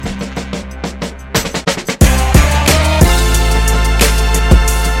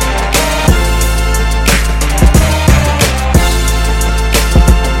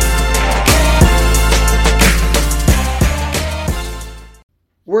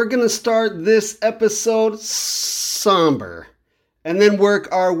we're going to start this episode somber and then work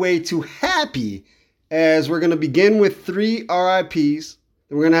our way to happy, as we're going to begin with 3 R.I.P.s.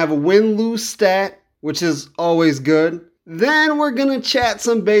 Then we're going to have a win-lose stat, which is always good. Then we're going to chat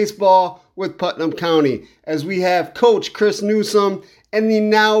some baseball with Putnam County, as we have Coach Chris Newsome and the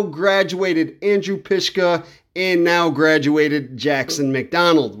now graduated Andrew Pyszka and now graduated Jackson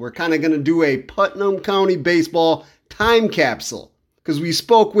McDonald. We're kind of going to do a Putnam County baseball time capsule, because we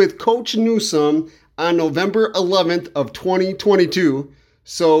spoke with Coach Newsome on November 11th of 2022.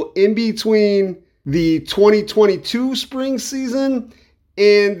 So in between the 2022 spring season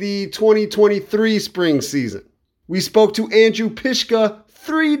and the 2023 spring season. We spoke to Andrew Pyszka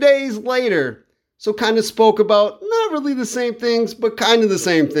 3 days later. So kind of spoke about not really the same things, but kind of the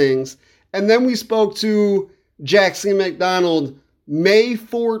same things. And then we spoke to Jackson McDonald May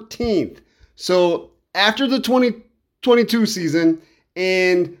 14th. So after the 2022 season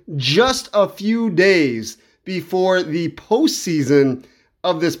and just a few days before the postseason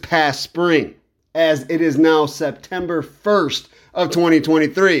of this past spring, as it is now September 1st of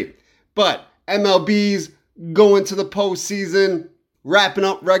 2023. But MLB's going to the postseason, wrapping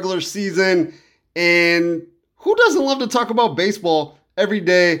up regular season, and who doesn't love to talk about baseball every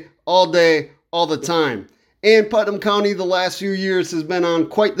day, all the time? And Putnam County the last few years has been on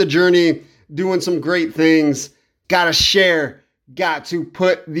quite the journey, doing some great things. Gotta share, got to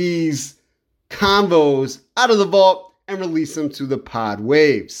put these convos out of the vault and release them to the pod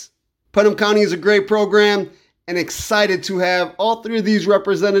waves. Putnam County is a great program, and excited to have all 3 of these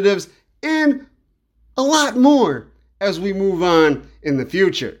representatives and a lot more as we move on in the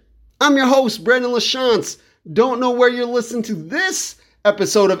future. I'm your host, Brandon LaChance. Don't know where you're listening to this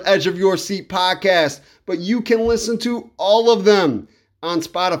episode of Edge of Your Seat podcast, but you can listen to all of them on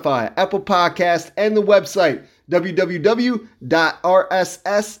Spotify, Apple Podcasts, and the website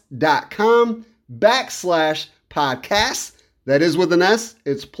www.rss.com/podcasts. That is with an S,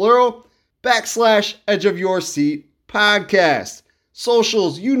 it's plural, /Edge of Your Seat podcast.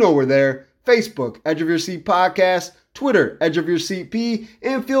 Socials, you know we're there. Facebook, Edge of Your Seat podcast. Twitter, Edge of Your Seat P.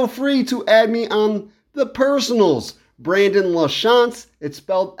 And feel free to add me on the personals. Brandon LaChance, it's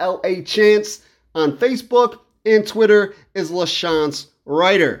spelled L-A Chance on Facebook, and Twitter is LaChance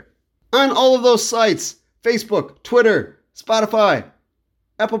Writer. On all of those sites, Facebook, Twitter, Spotify,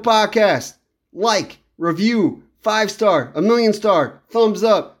 Apple Podcasts, like, review, 5-star, 1,000,000-star, thumbs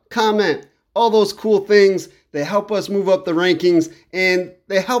up, comment, all those cool things. They help us move up the rankings, and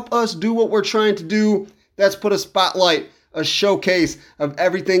they help us do what we're trying to do. That's put a spotlight, a showcase of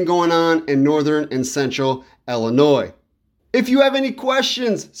everything going on in Northern and Central Illinois. If you have any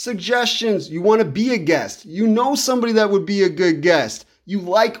questions, suggestions, you want to be a guest, you know somebody that would be a good guest, you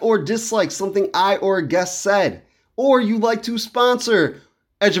like or dislike something I or a guest said, or you like to sponsor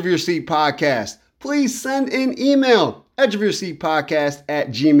Edge of Your Seat podcast, please send an email,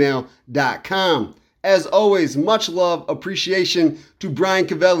 edgeofyourseatpodcast@gmail.com. As always, much love, appreciation to Brian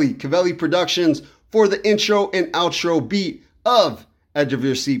Cavelli Productions, for the intro and outro beat of Edge of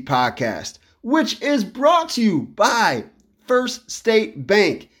Your Seat podcast, which is brought to you by First State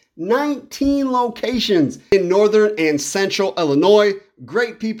Bank. 19 locations in Northern and Central Illinois.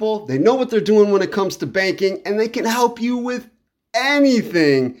 Great people. They know what they're doing when it comes to banking, and they can help you with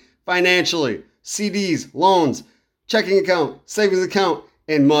anything financially. CDs, loans, checking account, savings account,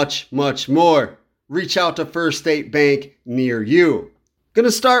 and much, much more. Reach out to First State Bank near you. Gonna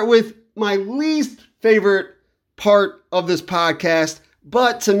start with my least favorite part of this podcast,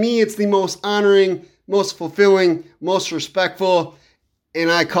 but to me it's the most honoring, most fulfilling, most respectful,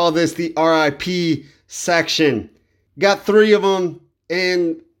 and I call this the R.I.P. section. Got 3 of them,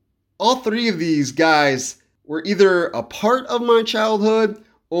 and all 3 of these guys were either a part of my childhood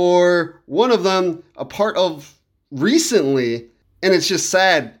or one of them a part of recently, and it's just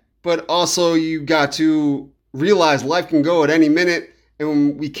sad, but also you got to realize life can go at any minute,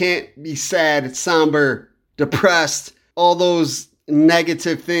 and we can't be sad, somber, depressed, all those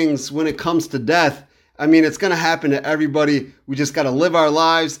negative things when it comes to death. I mean, it's going to happen to everybody. We just got to live our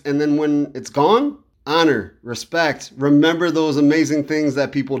lives. And then when it's gone, honor, respect, remember those amazing things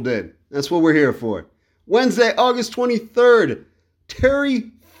that people did. That's what we're here for. Wednesday, August 23rd,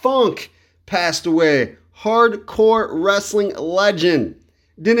 Terry Funk passed away. Hardcore wrestling legend.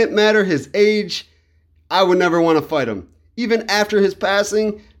 Didn't matter his age. I would never want to fight him. Even after his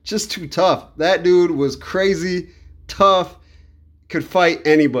passing, just too tough. That dude was crazy, tough, could fight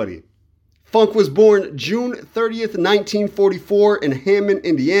anybody. Funk was born June 30th, 1944 in Hammond,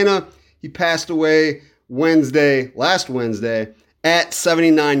 Indiana. He passed away last Wednesday, at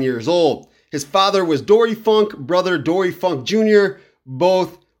 79 years old. His father was Dory Funk, brother Dory Funk Jr.,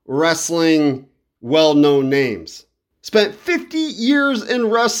 both wrestling well-known names. Spent 50 years in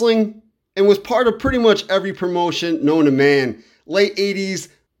wrestling and was part of pretty much every promotion known to man. Late 80s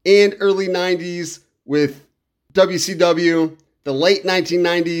and early 90s with WCW. The late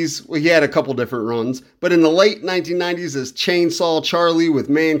 1990s, well, he had a couple different runs, but in the late 1990s as Chainsaw Charlie with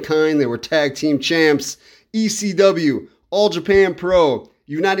Mankind, they were tag team champs. ECW, All Japan Pro,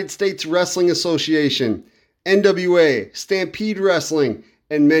 United States Wrestling Association, NWA, Stampede Wrestling,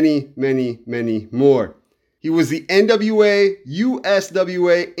 and many, many, many more. He was the NWA,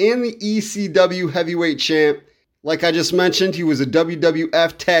 USWA, and the ECW heavyweight champ. Like I just mentioned, he was a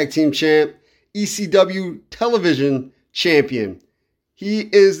WWF tag team champ, ECW television champion. He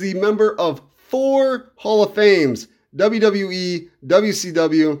is the member of 4 Hall of Fames, WWE,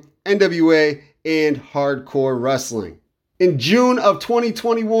 WCW, NWA, and Hardcore Wrestling. In June of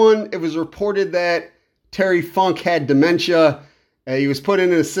 2021, it was reported that Terry Funk had dementia. He was put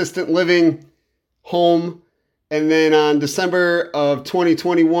in an assisted living home. And then on December of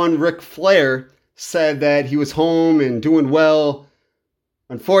 2021, Ric Flair said that he was home and doing well.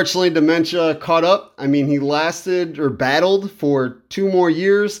 Unfortunately, dementia caught up. I mean, he lasted or battled for 2 more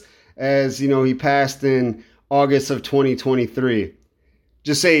years as, he passed in August of 2023.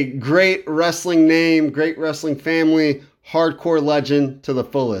 Just a great wrestling name, great wrestling family, hardcore legend to the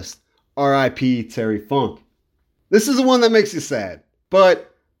fullest. R.I.P. Terry Funk. This is the one that makes you sad,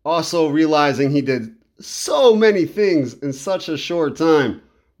 but also realizing he did so many things in such a short time.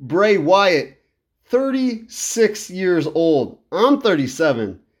 Bray Wyatt, 36 years old. I'm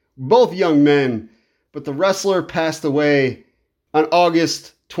 37. Both young men, but the wrestler passed away on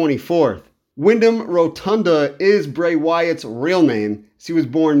August 24th. Wyndham Rotunda is Bray Wyatt's real name. He was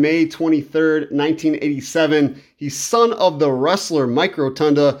born May 23rd, 1987. He's son of the wrestler Mike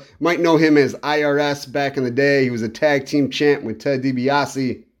Rotunda. Might know him as IRS back in the day. He was a tag team champ with Ted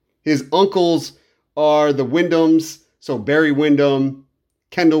DiBiase. His uncles are the Wyndhams. So Barry Windham,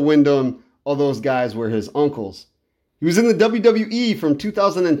 Kendall Windham, all those guys were his uncles. He was in the WWE from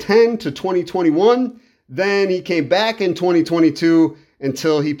 2010 to 2021. Then he came back in 2022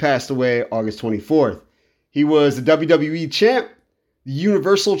 until he passed away August 24th. He was the WWE champ, the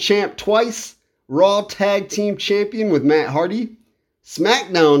Universal champ twice, Raw Tag Team Champion with Matt Hardy,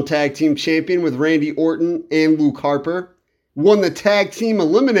 SmackDown Tag Team Champion with Randy Orton and Luke Harper, won the Tag Team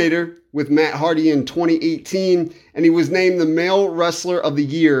Eliminator with Matt Hardy in 2018, and he was named the Male Wrestler of the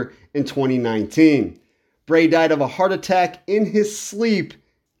Year in 2019. Bray died of a heart attack in his sleep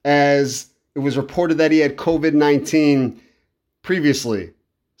as it was reported that he had COVID-19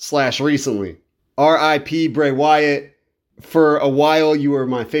 previously/recently. R.I.P. Bray Wyatt. For a while, you were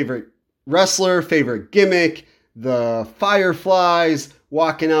my favorite wrestler, favorite gimmick. The fireflies,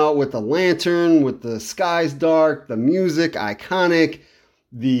 walking out with the lantern, with the skies dark, the music, iconic.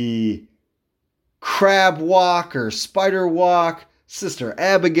 The crab walk or spider walk, Sister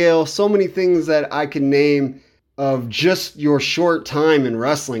Abigail. So many things that I can name of just your short time in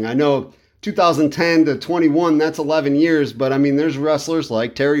wrestling. I know 2010 to 21, that's 11 years, but I mean, there's wrestlers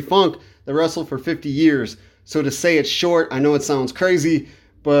like Terry Funk that wrestled for 50 years. So to say it's short, I know it sounds crazy,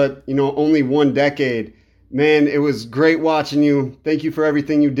 but only 1 decade. Man, it was great watching you. Thank you for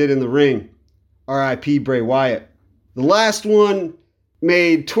everything you did in the ring. R.I.P. Bray Wyatt. The last one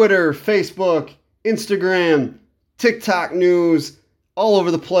made Twitter, Facebook, Instagram, TikTok news, all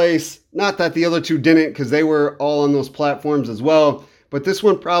over the place. Not that the other 2 didn't, because they were all on those platforms as well. But this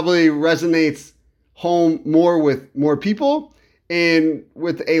one probably resonates home more with more people and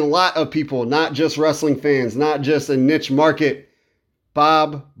with a lot of people, not just wrestling fans, not just a niche market.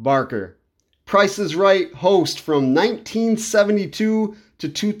 Bob Barker. Price is Right host from 1972 to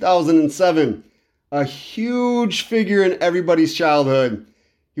 2007. A huge figure in everybody's childhood.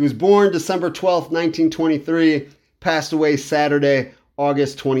 He was born December 12th, 1923, passed away Saturday,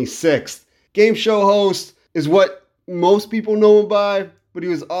 August 26th. Game show host is what most people know him by, but he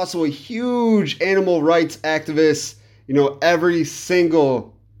was also a huge animal rights activist. Every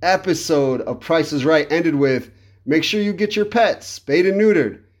single episode of Price is Right ended with, make sure you get your pets spayed and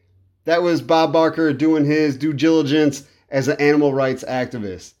neutered. That was Bob Barker doing his due diligence as an animal rights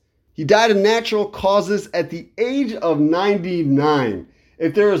activist. He died of natural causes at the age of 99.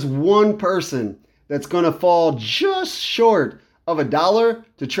 If there is one person that's going to fall just short of $1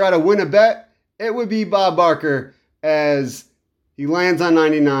 to try to win a bet, it would be Bob Barker, as he lands on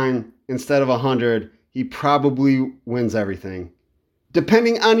 99 instead of 100. He probably wins everything.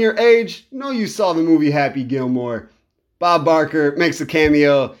 Depending on your age, you saw the movie Happy Gilmore. Bob Barker makes a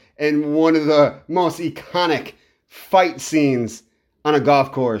cameo in one of the most iconic fight scenes on a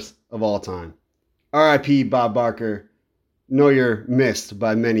golf course of all time. R.I.P. Bob Barker. know you're missed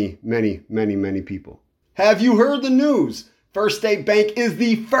by many, many, many, many people. Have you heard the news? First State Bank is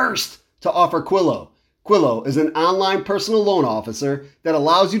the first to offer Quillo. Quillo is an online personal loan officer that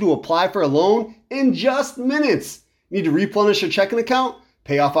allows you to apply for a loan in just minutes. Need to replenish your checking account,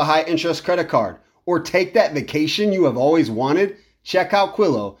 pay off a high-interest credit card, or take that vacation you have always wanted? Check out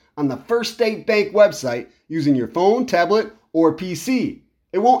Quillo on the First State Bank website using your phone, tablet, or PC.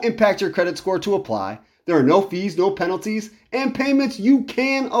 It won't impact your credit score to apply. There are no fees, no penalties, and payments you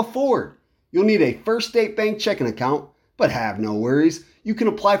can afford. You'll need a First State Bank checking account, but have no worries. You can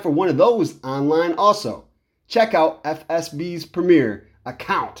apply for one of those online also. Check out FSB's premier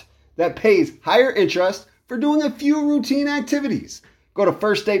account that pays higher interest for doing a few routine activities. Go to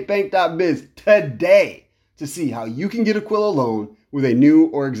firststatebank.biz today to see how you can get a Quillo loan with a new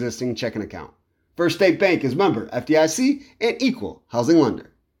or existing checking account. First State Bank is member FDIC and equal housing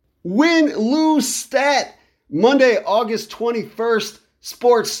lender. Win, lose, stat. Monday, August 21st,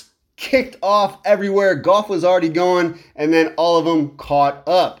 sports kicked off everywhere. Golf was already going, and then all of them caught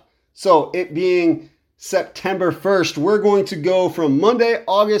up. So it being September 1st, we're going to go from Monday,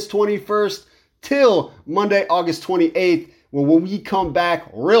 August 21st till Monday, August 28th. Well, when we come back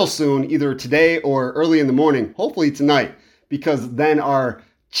real soon, either today or early in the morning, hopefully tonight, because then our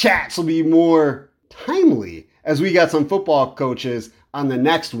chats will be more timely as we got some football coaches on the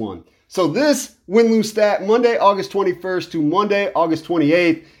next one. So this win-lose stat, Monday, August 21st to Monday, August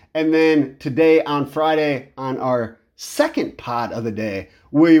 28th. And then today on Friday, on our second pod of the day,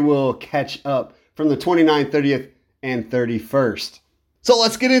 we will catch up from the 29th, 30th, and 31st. So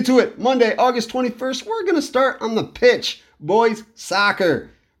let's get into it. Monday, August 21st, we're going to start on the pitch. Boys soccer.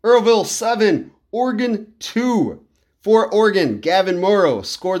 Earlville 7, Oregon 2. For Oregon, Gavin Morrow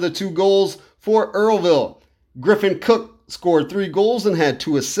scored the 2 goals for Earlville. Griffin Cook scored 3 goals and had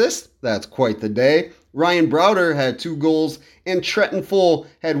 2 assists. That's quite the day. Ryan Browder had 2 goals, and Trenton Full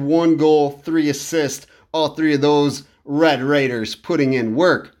had 1 goal, 3 assists. All 3 of those Red Raiders putting in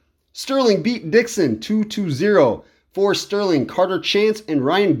work. Sterling beat Dixon 2-0. For Sterling, Carter Chance and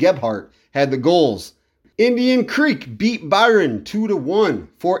Ryan Gebhardt had the goals. Indian Creek beat Byron 2-1.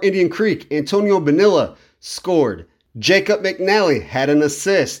 For Indian Creek, Antonio Bonilla scored. Jacob McNally had an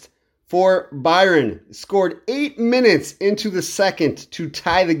assist. For Byron, scored 8 minutes into the second to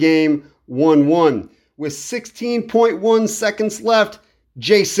tie the game 1-1. With 16.1 seconds left,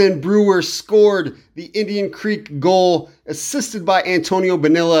 Jason Brewer scored the Indian Creek goal, assisted by Antonio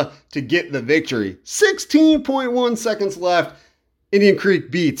Bonilla to get the victory. 16.1 seconds left, Indian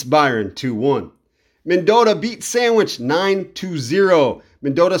Creek beats Byron 2-1. Mendota beat Sandwich 9-0.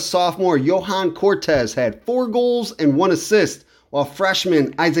 Mendota sophomore Johan Cortez had 4 goals and 1 assist, while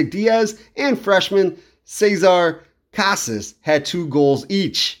freshman Isaac Diaz and freshman Cesar Casas had 2 goals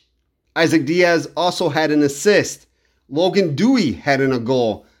each. Isaac Diaz also had an assist. Logan Dewey had in a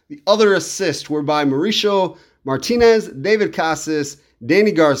goal. The other assists were by Mauricio Martinez, David Casas,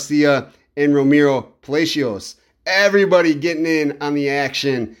 Danny Garcia, and Ramiro Palacios. Everybody getting in on the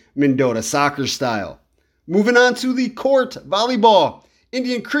action, Mendota soccer style. Moving on to the court volleyball.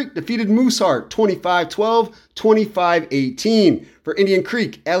 Indian Creek defeated Mooseheart 25-12, 25-18. For Indian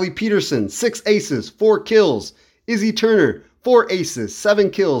Creek, Allie Peterson, 6 aces, 4 kills. Izzy Turner, 4 aces, 7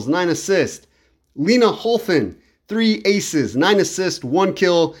 kills, 9 assists. Lena Holfen, 3 aces, 9 assists, 1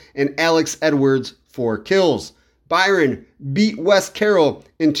 kill. And Alex Edwards, 4 kills. Byron beat West Carroll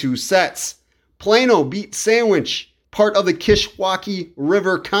in 2 sets. Plano beat Sandwich, part of the Kishwaukee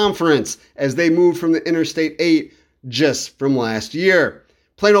River Conference, as they moved from the Interstate 8 just from last year.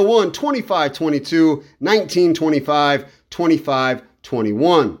 Plano won 25-22, 19-25,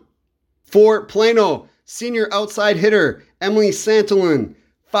 25-21. For Plano, senior outside hitter Emily Santolin,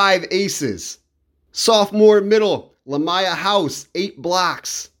 5 aces. Sophomore middle, Lamaya House, 8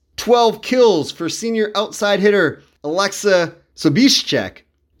 blocks. 12 kills for senior outside hitter Alexa Sobischek.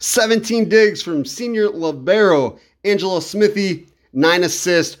 17 digs from senior libero Angela Smithy. 9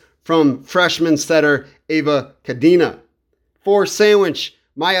 assists from freshman setter Ava Cadena. For Sandwich,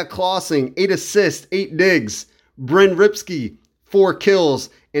 Maya Clausing, 8 assists, 8 digs. Bryn Ripsky, 4 kills.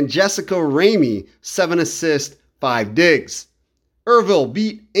 And Jessica Ramey, 7 assists, 5 digs. Earlville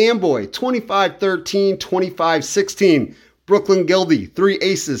beat Amboy 25-13, 25-16. Brooklyn Gildy, 3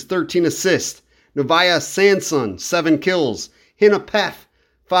 aces, 13 assists. Novaya Sanson, 7 kills. Hannah Peff,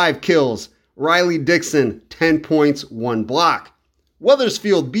 5 kills. Riley Dixon, 10 points, 1 block.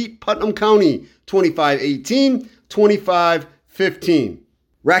 Weathersfield beat Putnam County 25-18, 25-15.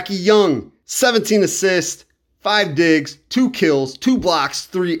 Racky Young, 17 assists, 5 digs, 2 kills, 2 blocks,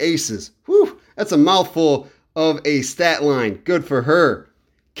 3 aces. Whew, that's a mouthful of a stat line. Good for her.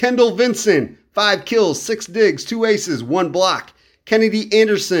 Kendall Vincent, 5 kills, 6 digs, 2 aces, 1 block. Kennedy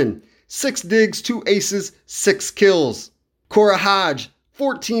Anderson, 6 digs, 2 aces, 6 kills. Cora Hodge,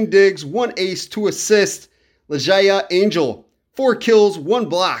 14 digs, 1 ace, 2 assists. Lajaya Angel, 4 kills, 1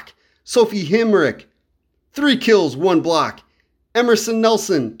 block. Sophie Himmerich, 3 kills, 1 block. Emerson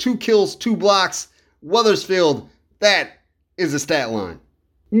Nelson, 2 kills, 2 blocks. Weathersfield, that is a stat line.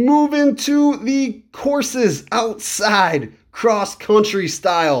 Moving to the courses outside, cross-country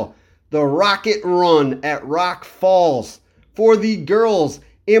style. The Rocket Run at Rock Falls. For the girls,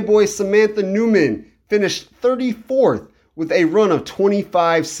 Amboy Samantha Newman finished 34th with a run of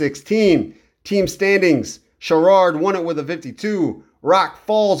 25-16. Team standings, Sherrard won it with a 52. Rock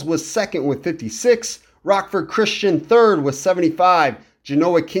Falls was second with 56. Rockford Christian third with 75.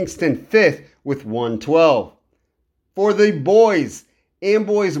 Genoa Kingston fifth with 112. For the boys,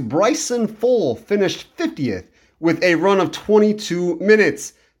 Amboy's Bryson Full finished 50th with a run of 22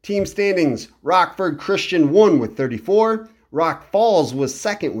 minutes. Team standings, Rockford Christian won with 34. Rock Falls was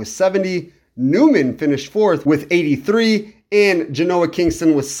second with 70. Newman finished fourth with 83. And Genoa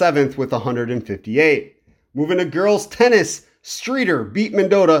Kingston was seventh with 158. Moving to girls tennis, Streeter beat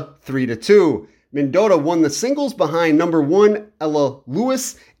Mendota 3-2. Mendota won the singles behind number 1 Ella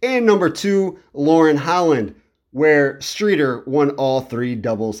Lewis and number 2 Lauren Holland, where Streeter won all 3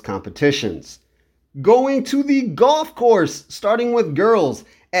 doubles competitions. Going to the golf course, starting with girls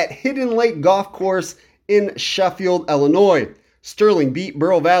at Hidden Lake Golf Course in Sheffield, Illinois. Sterling beat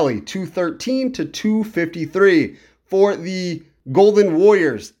Burrow Valley 213-253. For the Golden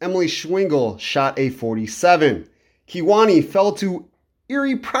Warriors, Emily Schwingle shot a 47. Kewanee fell to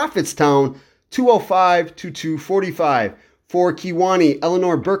Erie Prophetstown 205-245. For Kewanee,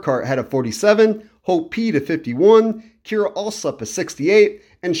 Eleanor Burkhart had a 47, Hope P to 51, Kira Alsup a 68,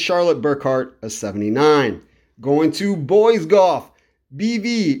 and Charlotte Burkhart a 79. Going to boys golf,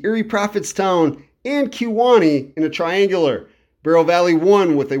 BV, Erie Prophetstown, and Kewanee in a triangular. Burrow Valley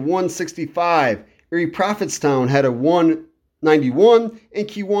won with a 165. Erie Prophetstown had a 191, and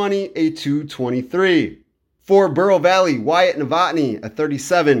Kewanee a 223. For Burrow Valley, Wyatt Novotny a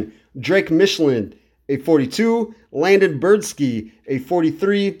 37, Drake Michelin a 42, Landon Birdsky a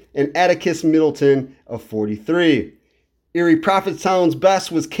 43, and Atticus Middleton a 43. Erie Prophetstown's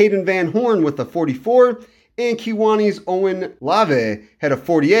best was Caden Van Horn with a 44, and Kewanee's Owen Lave had a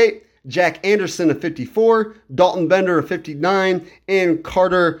 48, Jack Anderson a 54, Dalton Bender a 59, and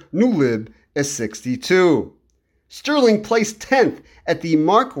Carter Newlib a 62. Sterling placed 10th at the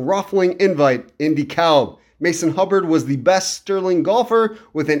Mark Ruffling Invite in DeKalb. Mason Hubbard was the best Sterling golfer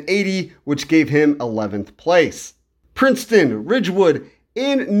with an 80, which gave him 11th place. Princeton, Ridgewood,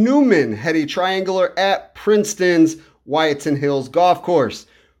 and Newman had a triangular at Princeton's Wyattson Hills Golf Course.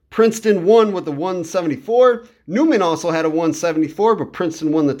 Princeton won with a 174. Newman also had a 174, but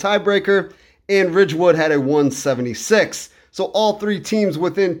Princeton won the tiebreaker, and Ridgewood had a 176. So all 3 teams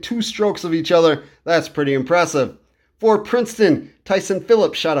within 2 strokes of each other. That's pretty impressive. For Princeton, Tyson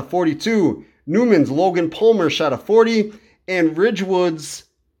Phillips shot a 42. Newman's Logan Palmer shot a 40. And Ridgewood's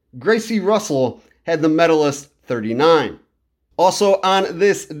Gracie Russell had the medalist 39. Also on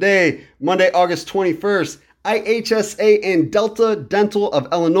this day, Monday, August 21st, IHSA and Delta Dental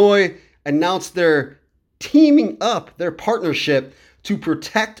of Illinois announced their teaming up, their partnership to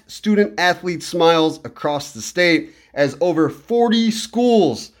protect student-athlete smiles across the state, as over 40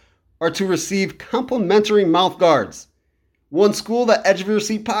 schools are to receive complimentary mouth guards. One school that Edge of Your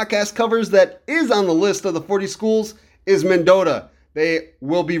Seat podcast covers that is on the list of the 40 schools is Mendota. They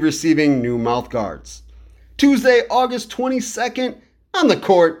will be receiving new mouth guards. Tuesday, August 22nd, on the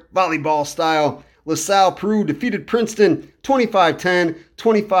court, volleyball style, LaSalle Peru defeated Princeton 25-10,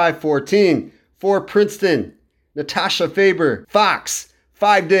 25-14. For Princeton, Natasha Faber, Fox,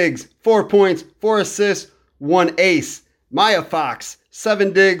 5 digs, 4 points, 4 assists, 1 ace. Maya Fox,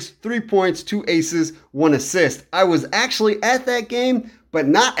 7 digs, 3 points, 2 aces, 1 assist. I was actually at that game, but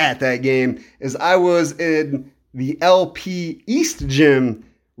not at that game, as I was in the LP East gym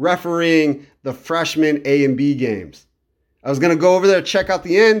refereeing the freshman A and B games. I was going to go over there, check out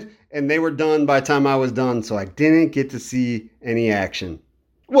the end, and they were done by the time I was done, so I didn't get to see any action.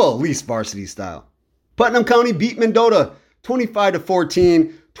 Well, at least varsity style. Putnam County beat Mendota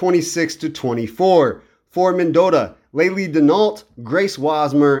 25-14, 26-24. For Mendota, Laylee Denault, Grace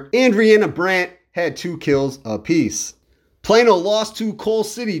Wasmer, and Rihanna Brandt had 2 kills apiece. Plano lost to Coal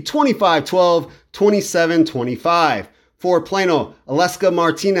City 25-12, 27-25. For Plano, Aleska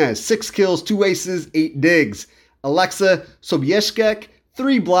Martinez, 6 kills, 2 aces, 8 digs. Alexa Sobieszek,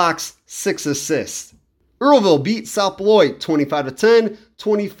 3 blocks, 6 assists. Earlville beat South Beloit 25-10,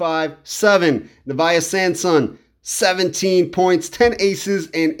 25-7. Nevaeh Sanson, 17 points, 10 aces,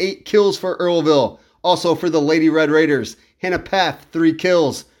 and 8 kills for Earlville. Also for the Lady Red Raiders, Hannah Path, 3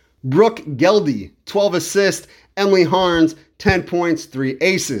 kills. Brooke Geldy, 12 assists. Emily Harns, 10 points, 3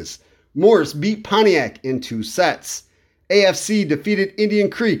 aces. Morris beat Pontiac in 2 sets. AFC defeated Indian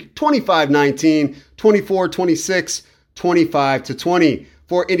Creek 25-19, 24-26, 25-20.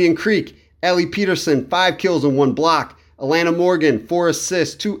 For Indian Creek, Allie Peterson, 5 kills and 1 block. Alana Morgan, 4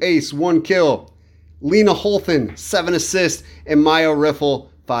 assists, 2 ace, 1 kill. Lena Holthen, 7 assists, and Maya Riffle,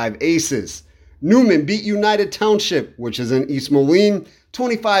 5 aces. Newman beat United Township, which is in East Moline,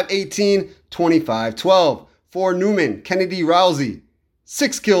 25-18, 25-12. For Newman, Kennedy Rousey,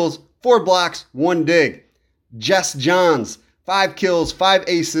 6 kills, 4 blocks, 1 dig. Jess Johns, 5 kills, 5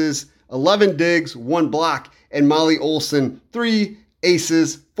 aces, 11 digs, 1 block. And Molly Olson, 3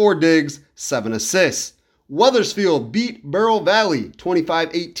 aces, 4 digs, 7 assists. Weathersfield beat Burrow Valley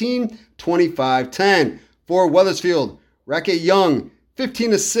 25-18, 25-10. For Weathersfield, Raquel Young,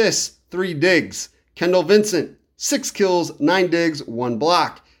 15 assists, 3 digs. Kendall Vincent, 6 kills, 9 digs, 1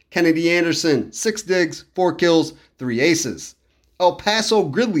 block. Kennedy Anderson, 6 digs, 4 kills, 3 aces. El Paso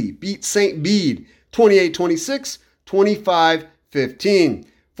Gridley beat St. Bede 28-26, 25-15.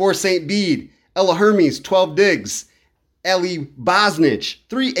 For St. Bede, Ella Hermes, 12 digs. Ellie Bosnich,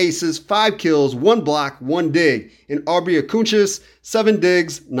 3 aces, 5 kills, 1 block, 1 dig. And Aubrey Akunchis, 7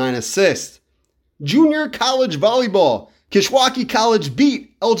 digs, 9 assists. Junior college volleyball. Kishwaukee College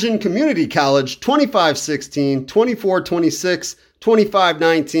beat Elgin Community College 25-16, 24-26,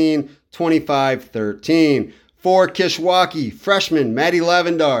 25-19, 25-13. For Kishwaukee, freshman Maddie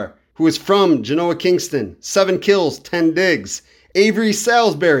Lavendar, who is from Genoa Kingston, 7 kills, 10 digs. Avery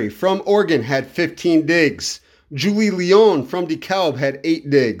Salisbury from Oregon had 15 digs. Julie Leon from DeKalb had 8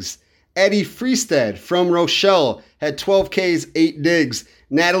 digs. Addie Freestad from Rochelle had 12 Ks, 8 digs.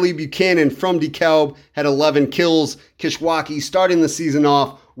 Natalie Buchanan from DeKalb had 11 kills. Kishwaukee starting the season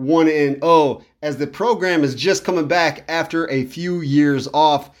off 1-0 as the program is just coming back after a few years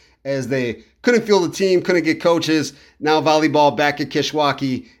off as they couldn't field the team, couldn't get coaches. Now volleyball back at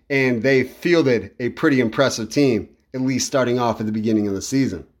Kishwaukee, and they fielded a pretty impressive team, at least starting off at the beginning of the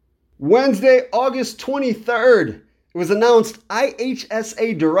season. Wednesday, August 23rd, it was announced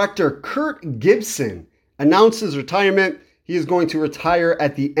IHSA Director Kurt Gibson announced his retirement. He is going to retire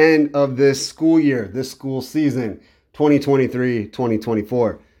at the end of this school year, this school season,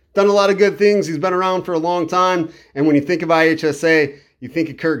 2023-2024. Done a lot of good things. He's been around for a long time. And when you think of IHSA, you think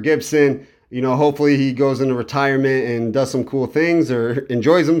of Kurt Gibson. You know, hopefully he goes into retirement and does some cool things or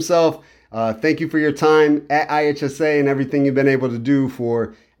enjoys himself. Thank you for your time at IHSA and everything you've been able to do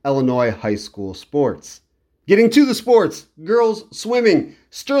for Illinois high school sports. Getting to the sports, girls swimming.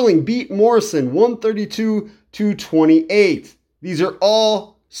 Sterling beat Morrison 132-28. These are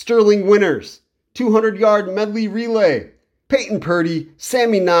all Sterling winners. 200-yard medley relay. Peyton Purdy,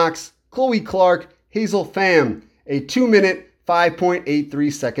 Sammy Knox, Chloe Clark, Hazel Pham. A 2-minute,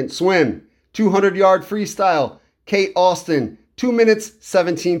 5.83 second swim. 200-yard freestyle. Kate Austin, 2 minutes,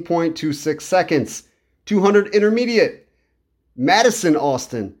 17.26 seconds. 200 intermediate. Madison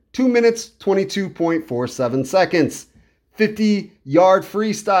Austin, 2 minutes, 22.47 seconds. 50-yard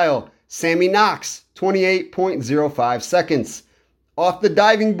freestyle, Sammy Knox, 28.05 seconds. Off the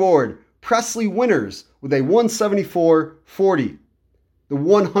diving board, Presley Winters with a 174.40. The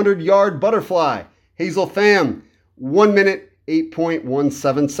 100-yard butterfly, Hazel Pham, 1 minute,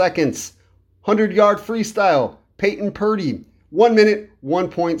 8.17 seconds. 100-yard freestyle, Peyton Purdy, 1 minute,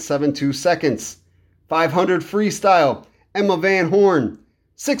 1.72 seconds. 500 freestyle, Emma Van Horn,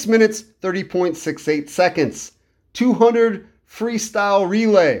 6 minutes, 30.68 seconds. 200 freestyle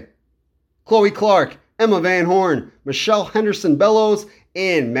relay, Chloe Clark, Emma Van Horn, Michelle Henderson Bellows,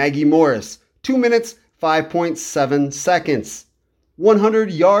 and Maggie Morris, 2 minutes, 5.7 seconds.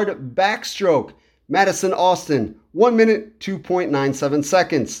 100-yard backstroke, Madison Austin, 1 minute, 2.97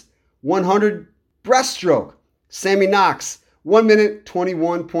 seconds. 100 breaststroke, Sammy Knox, 1 minute,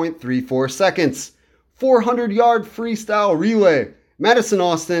 21.34 seconds. 400-yard freestyle relay, Madison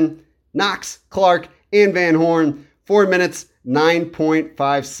Austin, Knox, Clark, and Van Horn, 4 minutes,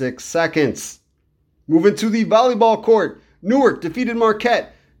 9.56 seconds. Moving to the volleyball court, Newark defeated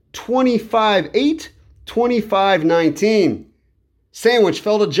Marquette 25-8, 25-19. Sandwich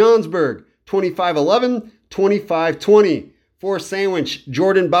fell to Johnsburg 25-11, 25-20. For Sandwich,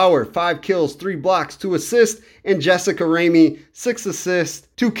 Jordan Bauer, 5 kills, 3 blocks, 2 assists, and Jessica Ramey, 6 assists,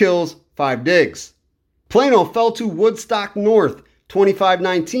 2 kills, 5 digs. Plano fell to Woodstock North,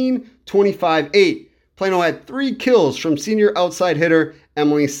 25-19, 25-8. Plano had 3 kills from senior outside hitter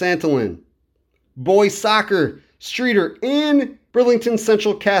Emily Santolin. Boys soccer, Streeter and Burlington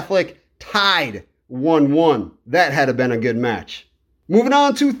Central Catholic tied 1-1. That had been a good match. Moving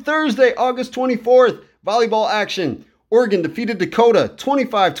on to Thursday, August 24th, volleyball action. Oregon defeated Dakota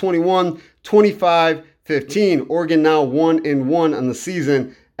 25-21, 25-15. Oregon now 1-1 on the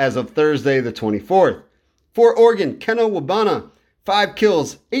season as of Thursday the 24th. For Oregon, Kenna Wabana, 5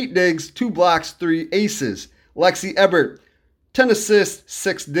 kills, 8 digs, 2 blocks, 3 aces. Lexi Ebert, 10 assists,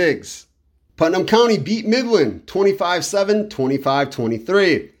 6 digs. Putnam County beat Midland 25-7,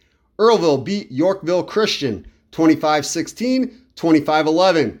 25-23. Earlville beat Yorkville Christian 25-16,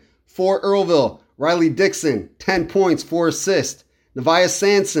 25-11. For Earlville, Riley Dixon, 10 points, 4 assists. Nevaeh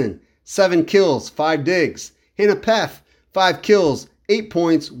Sanson, 7 kills, 5 digs. Hannah Peff, 5 kills, 8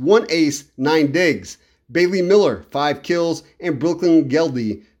 points, 1 ace, 9 digs. Bailey Miller, 5 kills, and Brooklyn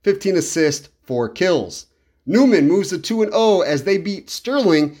Geldy, 15 assists, 4 kills. Newman moves to 2-0 as they beat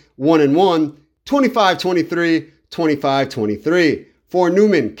Sterling 1-1, 25-23, 25-23. For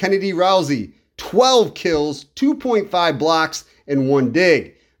Newman, Kennedy Rousey, 12 kills, 2.5 blocks, and 1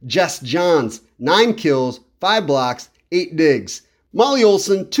 dig. Jess Johns, 9 kills, 5 blocks, 8 digs. Molly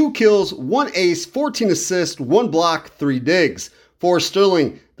Olson, 2 kills, 1 ace, 14 assists, 1 block, 3 digs. For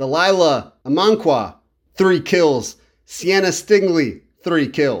Sterling, Delilah Amankwa, 3 kills. Sienna Stingley, 3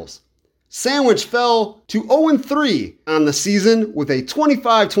 kills. Sandwich fell to 0-3 on the season with a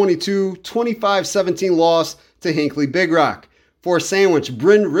 25-22, 25-17 loss to Hinckley Big Rock. For Sandwich,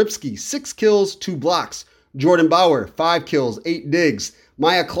 Bryn Ripsky, 6 kills, 2 blocks. Jordan Bauer, 5 kills, 8 digs.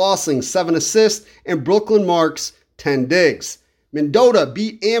 Maya Klossing, 7 assists, and Brooklyn Marks, 10 digs. Mendota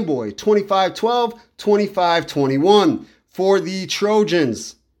beat Amboy 25-12, 25-21. For the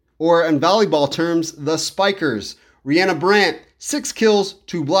Trojans, or in volleyball terms, the Spikers, Rihanna Brandt, 6 kills,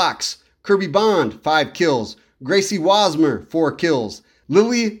 2 blocks. Kirby Bond, 5 kills. Gracie Wasmer, 4 kills.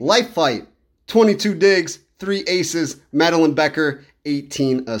 Lily Lifefight, 22 digs, 3 aces. Madeline Becker,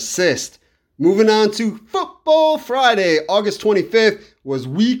 18 assists. Moving on to Football Friday, August 25th, was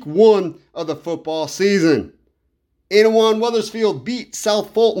week 1 of the football season. Anawan Wethersfield beat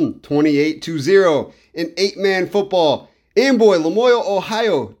South Fulton 28-0 in 8-man football. Amboy Lamoille,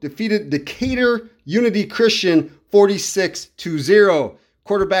 Ohio defeated Decatur Unity Christian 46-0.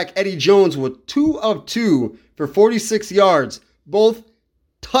 Quarterback Eddie Jones with 2 of 2 for 46 yards. Both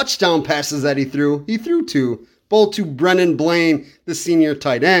touchdown passes that he threw. He threw 2, both to Brennan Blaine, the senior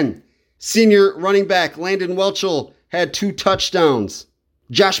tight end. Senior running back Landon Welchel had 2 touchdowns.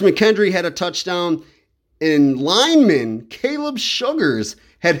 Josh McKendry had a touchdown. And lineman Caleb Sugars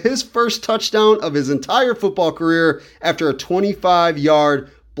had his first touchdown of his entire football career after a 25-yard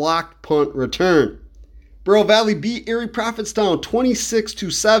blocked punt return. Burrow Valley beat Erie Prophetstown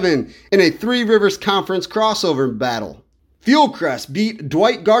 26-7 in a Three Rivers Conference crossover battle. Fieldcrest beat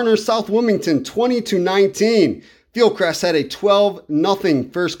Dwight Gardner South Wilmington 20-19. Fieldcrest had a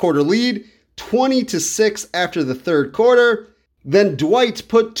 12-0 first quarter lead, 20-6 after the third quarter. Then Dwight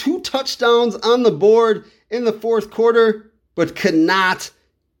put 2 touchdowns on the board in the fourth quarter, but could not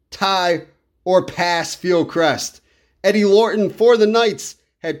tie or pass Fieldcrest. Eddie Lorton for the Knights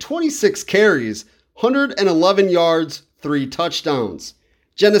had 26 carries, 111 yards, 3 touchdowns.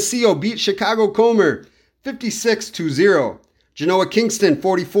 Geneseo beat Chicago Comer 56-0. Genoa Kingston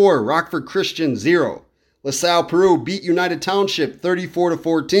 44, Rockford Christian 0. LaSalle Peru beat United Township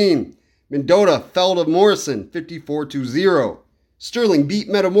 34-14. Mendota fell to Morrison 54-0. Sterling beat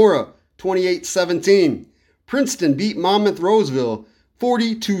Metamora 28-17. Princeton beat Monmouth Roseville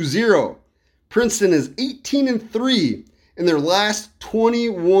 40-0. Princeton is 18-3 in their last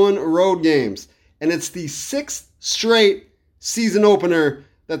 21 road games, and it's the 6th straight season opener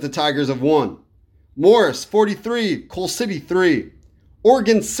that the Tigers have won. Morris 43, Coal City 3.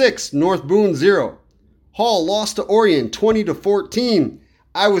 Oregon 6, North Boone 0. Hall lost to Orion 20-14.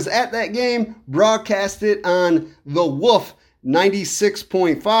 I was at that game, broadcasted on The Wolf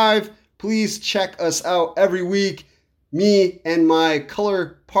 96.5. Please check us out every week. Me and my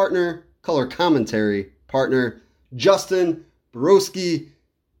color commentary partner, Justin Borowski.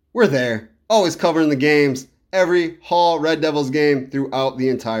 We're there, always covering the games, every Hall Red Devils game throughout the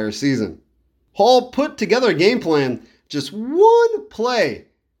entire season. Hall put together a game plan. Just one play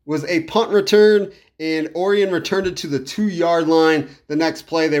was a punt return, and Orion returned it to the 2-yard line. The next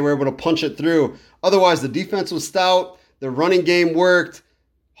play, they were able to punch it through. Otherwise, the defense was stout. The running game worked.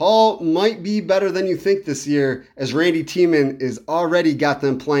 Hall might be better than you think this year, as Randy Tiemann is already got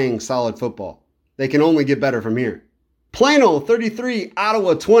them playing solid football. They can only get better from here. Plano 33,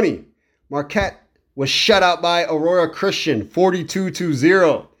 Ottawa 20. Marquette was shut out by Aurora Christian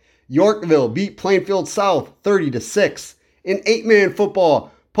 42-0. Yorkville beat Plainfield South 30-6. In 8-man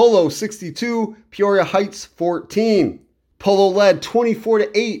football, Polo 62, Peoria Heights 14. Polo led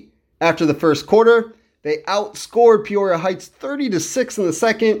 24-8 After the first quarter, they outscored Peoria Heights 30-6 in the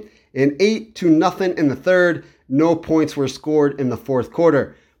second and 8-0 in the third. No points were scored in the fourth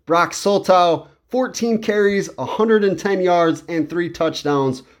quarter. Brock Soltau, 14 carries, 110 yards, and 3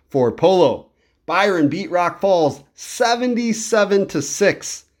 touchdowns for Polo. Byron beat Rock Falls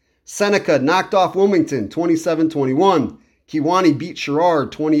 77-6. Seneca knocked off Wilmington 27-21. Kewanee beat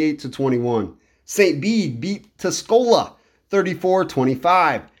Sherrard 28-21. St. Bede beat Tuscola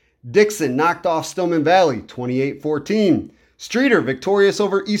 34-25. Dixon knocked off Stillman Valley 28-14. Streeter victorious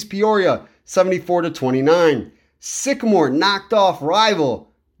over East Peoria 74-29. Sycamore knocked off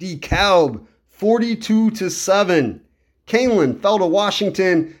rival DeKalb 42-7. Canelan fell to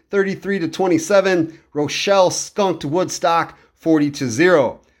Washington 33-27. Rochelle skunked Woodstock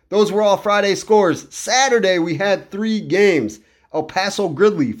 40-0. Those were all Friday scores. Saturday we had 3 games. El Paso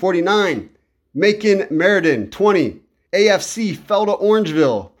Gridley 49. Macon Meriden 20. AFC fell to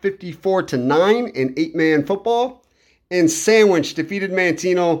Orangeville 54-9 in 8-man football. And Sandwich defeated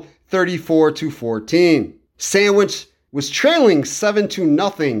Manteno 34-14. Sandwich was trailing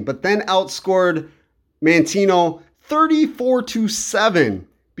 7-0, but then outscored Manteno 34-7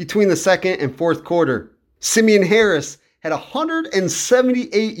 between the second and fourth quarter. Simeon Harris had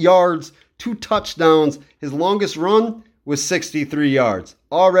 178 yards, 2 touchdowns. His longest run was 63 yards.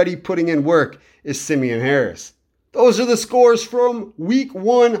 Already putting in work is Simeon Harris. Those are the scores from Week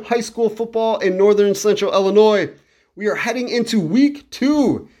 1 high school football in northern central Illinois. We are heading into Week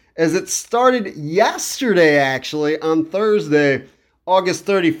 2 as it started yesterday, actually, on Thursday, August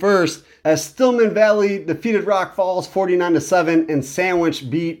 31st, as Stillman Valley defeated Rock Falls 49-7 and Sandwich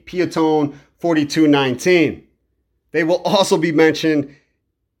beat Peatone 42-19. They will also be mentioned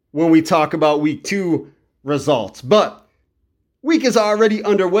when we talk about Week 2 results. But week is already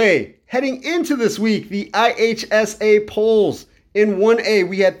underway. Heading into this week, the IHSA polls. In 1A,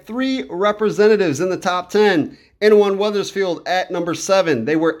 we had 3 representatives in the top 10. N1 Wethersfield at number 7.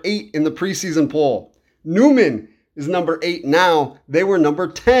 They were 8 in the preseason poll. Newman is number 8 now. They were number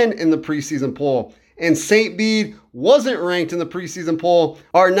 10 in the preseason poll. And St. Bede wasn't ranked in the preseason poll,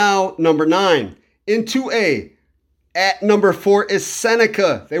 are now number 9. In 2A, at number 4 is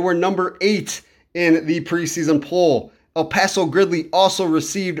Seneca. They were number 8 in the preseason poll. El Paso Gridley also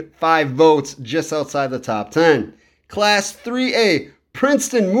received 5 votes, just outside the top 10. Class 3A,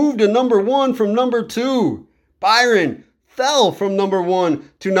 Princeton moved to number 1 from number 2. Byron fell from number 1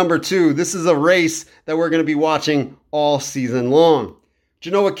 to number 2. This is a race that we're going to be watching all season long.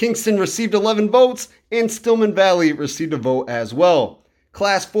 Genoa Kingston received 11 votes, and Stillman Valley received a vote as well.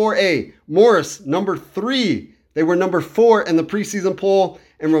 Class 4A, Morris, number 3. They were number 4 in the preseason poll,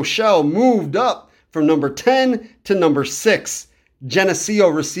 and Rochelle moved up from number 10 to number 6. Geneseo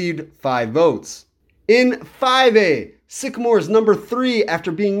received 5 votes. In 5A, Sycamore is number 3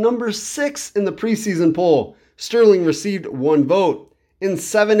 after being number 6 in the preseason poll. Sterling received 1 vote. In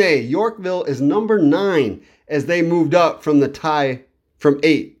 7A, Yorkville is number 9 as they moved up from the tie from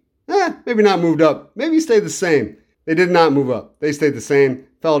 8. Maybe not moved up. Maybe stayed the same. They did not move up. They stayed the same.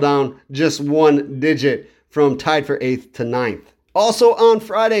 Fell down just 1 digit from tied for 8th to 9th. Also on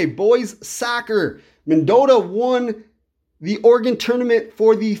Friday, boys soccer. Mendota won the Oregon tournament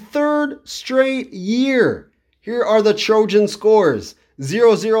for the 3rd straight year. Here are the Trojan scores.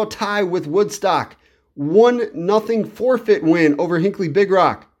 0-0 tie with Woodstock. 1-0 forfeit win over Hinckley Big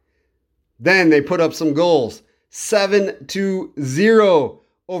Rock. Then they put up some goals. 7-0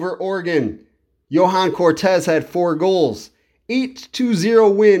 over Oregon. Johan Cortez had 4 goals.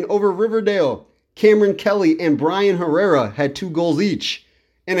 8-0 win over Riverdale. Cameron Kelly and Brian Herrera had 2 goals each.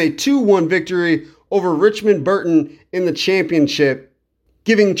 And a 2-1 victory over Richmond Burton in the championship,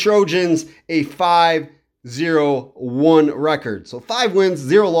 giving Trojans a 5-0-1 record. So 5 wins,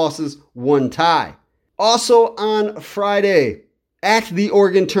 0 losses, 1 tie. Also on Friday, at the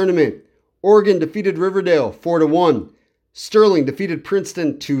Oregon tournament, Oregon defeated Riverdale 4-1. Sterling defeated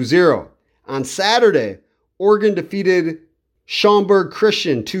Princeton 2-0. On Saturday, Oregon defeated Schaumburg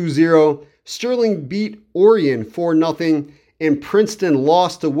Christian 2-0. Sterling beat Orion 4-0. And Princeton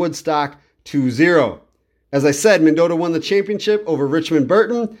lost to Woodstock 2-0. As I said, Mendota won the championship over Richmond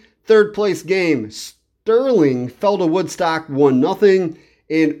Burton. 3rd place game, Sterling fell to Woodstock 1-0.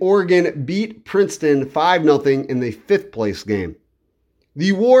 And Oregon beat Princeton 5-0 in the 5th place game.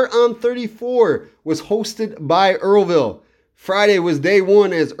 The War on 34 was hosted by Earlville. Friday was day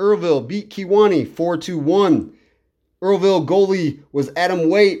 1 as Earlville beat Kewanee 4-1. Earlville goalie was Adam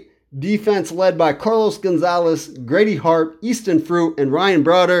Waite. Defense led by Carlos Gonzalez, Grady Harp, Easton Fruit, and Ryan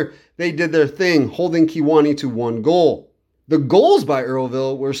Browder. They did their thing, holding Kewanee to 1 goal. The goals by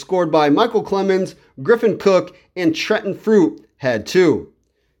Earlville were scored by Michael Clemens, Griffin Cook, and Trenton Fruit had 2.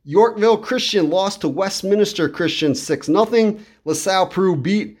 Yorkville Christian lost to Westminster Christian 6-0. LaSalle Peru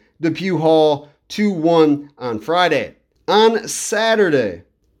beat DePue Hall 2-1 on Friday. On Saturday,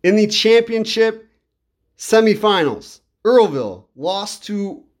 in the championship semifinals, Earlville lost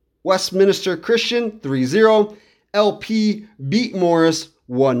to Westminster Christian 3-0. LP beat Morris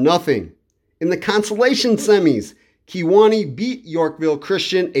 1-0. In the consolation semis, Kewanee beat Yorkville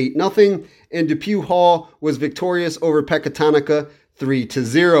Christian 8-0, and DePue Hall was victorious over Pecatonica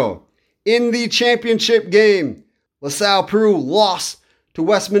 3-0. In the championship game, LaSalle Peru lost to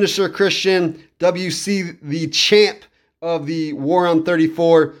Westminster Christian. WC, the champ of the War on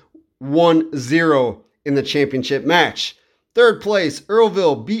 34, 1-0 in the championship match. Third place,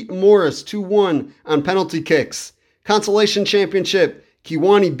 Earlville beat Morris 2-1 on penalty kicks. Consolation championship,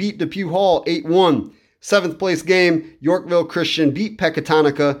 Kewanee beat DePue Hall 8-1. Seventh place game, Yorkville Christian beat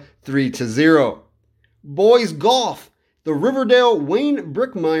Pecatonica 3-0. Boys golf, the Riverdale Wayne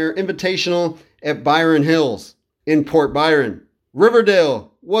Brickmeyer Invitational at Byron Hills in Port Byron.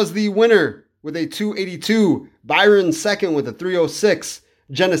 Riverdale was the winner with a 282, Byron second with a 306,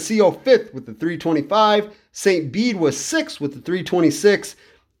 Geneseo fifth with the 325, St. Bede was sixth with the 326,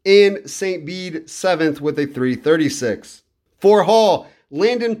 and St. Bede seventh with a 336. For Hall,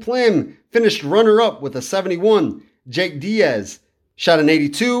 Landon Plim finished runner-up with a 71, Jake Diaz shot an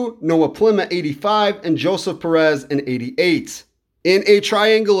 82, Noah Plim at 85, and Joseph Perez an 88. In a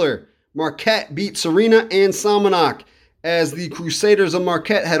triangular, Marquette beat Serena and Salmonak as the Crusaders of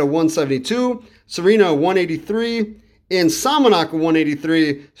Marquette had a 172, Serena 183, and Salmonak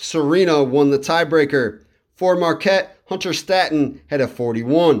 183. Serena won the tiebreaker. For Marquette, Hunter Staton had a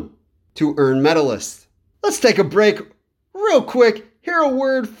 41 to earn medalists. Let's take a break real quick, hear a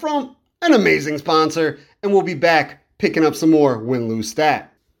word from an amazing sponsor, and we'll be back picking up some more win-lose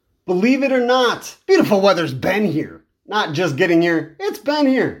stat. Believe it or not, beautiful weather's been here. Not just getting here, it's been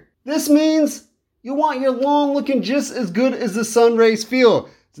here. This means you want your lawn looking just as good as the sun rays feel.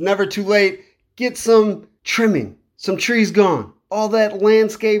 It's never too late. Get some trimming, some trees gone, all that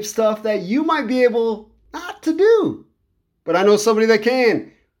landscape stuff that you might be able not to do. But I know somebody that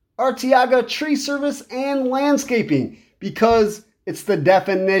can. Arteaga Tree Service and Landscaping, because it's the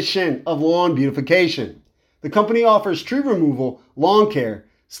definition of lawn beautification. The company offers tree removal, lawn care,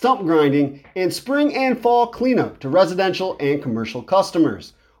 stump grinding, and spring and fall cleanup to residential and commercial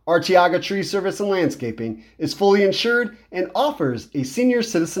customers. Arteaga Tree Service and Landscaping is fully insured and offers a senior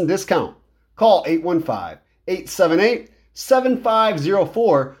citizen discount. Call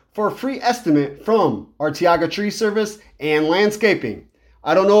 815-878-7504 for a free estimate from Arteaga Tree Service and Landscaping.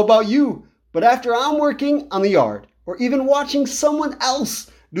 I don't know about you, but after I'm working on the yard or even watching someone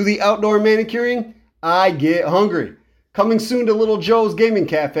else do the outdoor manicuring, I get hungry. Coming soon to Little Joe's Gaming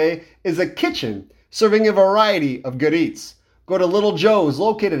Cafe is a kitchen serving a variety of good eats. Go to Little Joe's,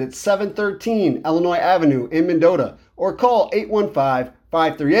 located at 713 Illinois Avenue in Mendota, or call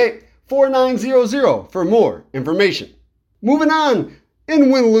 815-538-4900 for more information. Moving on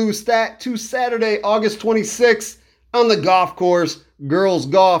in win-lose stat to Saturday, August 26th on the golf course, girls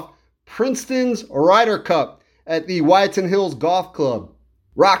golf, Princeton's Ryder Cup at the Wyattton Hills Golf Club.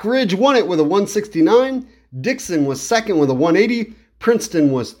 Rock Ridge won it with a 169, Dixon was second with a 180,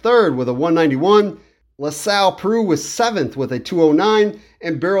 Princeton was third with a 191, LaSalle Peru was 7th with a 209,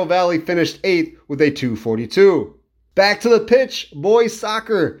 and Barrow Valley finished 8th with a 242. Back to the pitch, boys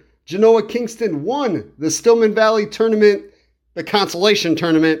soccer. Genoa Kingston won the Stillman Valley tournament, the consolation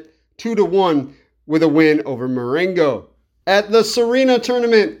tournament, 2-1 with a win over Marengo. At the Serena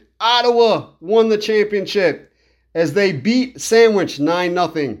tournament, Ottawa won the championship as they beat Sandwich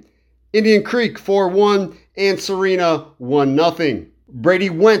 9-0, Indian Creek 4-1, and Serena 1-0. Brady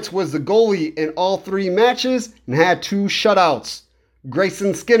Wentz was the goalie in all three matches and had 2 shutouts.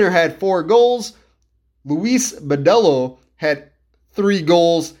 Grayson Skinner had 4 goals. Luis Badello had 3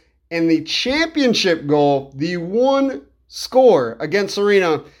 goals. And the championship goal, the one score against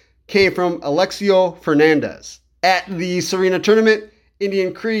Serena, came from Alexio Fernandez. At the Serena tournament,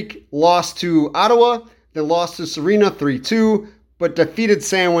 Indian Creek lost to Ottawa, then lost to Serena 3-2, but defeated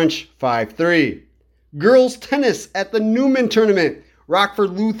Sandwich 5-3. Girls tennis at the Newman tournament.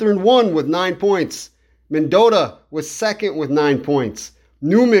 Rockford Lutheran won with 9 points. Mendota was second with 9 points.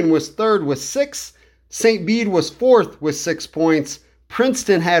 Newman was third with 6. St. Bede was fourth with 6 points.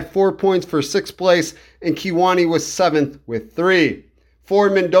 Princeton had 4 points for 6th place, and Kewanee was 7th with 3. For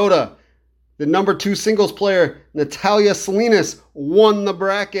Mendota, the number 2 singles player, Natalia Salinas, won the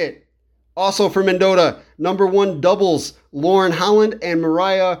bracket. Also for Mendota, number 1 doubles, Lauren Holland and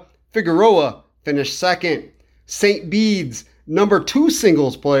Mariah Figueroa finished second. St. Bede's number 2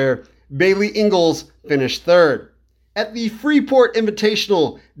 singles player, Bailey Ingalls, finished third. At the Freeport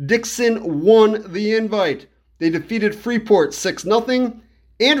Invitational, Dixon won the invite. They defeated Freeport 6-0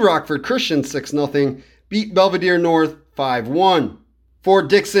 and Rockford Christian 6-0, beat Belvedere North 5-1. For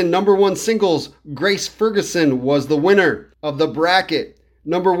Dixon, number 1 singles, Grace Ferguson was the winner of the bracket.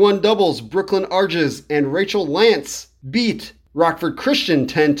 Number 1 doubles, Brooklyn Arges and Rachel Lance beat Rockford Christian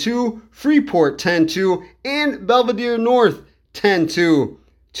 10-2, Freeport 10-2, and Belvedere North 10-2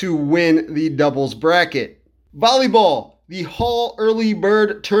 to win the doubles bracket. Volleyball, the Hall Early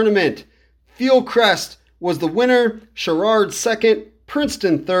Bird Tournament. Fieldcrest was the winner, Sherrard second,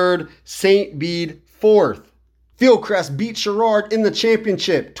 Princeton third, St. Bede fourth. Fieldcrest beat Sherrard in the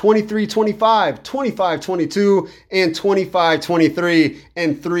championship 23-25, 25-22, and 25-23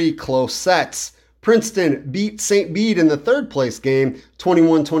 in 3 close sets. Princeton beat St. Bede in the third place game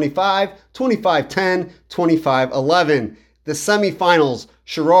 21-25, 25-10, 25-11. The semifinals,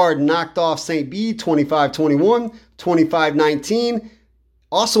 Sherrard knocked off St. Bede 25-21, 25-19.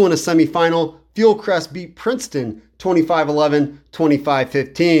 Also in a semifinal, Fieldcrest beat Princeton 25-11,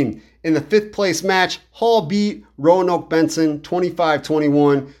 25-15. In the 5th place match, Hall beat Roanoke Benson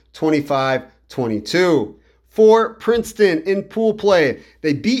 25-21, 25-22. For Princeton in pool play,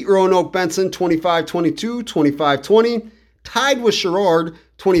 they beat Roanoke Benson 25-22, 25-20, tied with Sherrard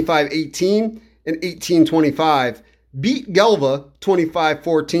 25-18 and 18-25, beat Gelva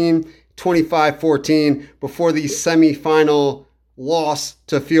 25-14, 25-14 before the semifinal loss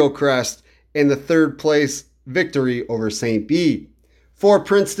to Fieldcrest and the 3rd place victory over St. Bede. For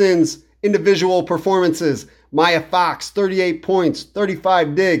Princeton's individual performances, Maya Fox, 38 points,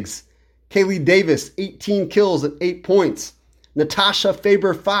 35 digs. Kaylee Davis, 18 kills and 8 points. Natasha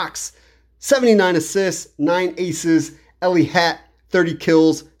Faber-Fox, 79 assists, 9 aces. Ellie Hatt, 30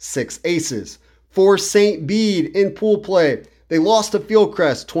 kills, 6 aces. For St. Bede in pool play, they lost to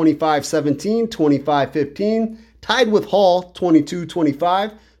Fieldcrest 25-17, 25-15, tied with Hall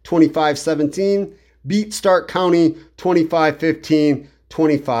 22-25, 25-17, beat Stark County 25-15,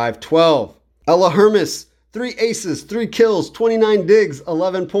 25-12. Ella Hermes, 3 aces, 3 kills, 29 digs,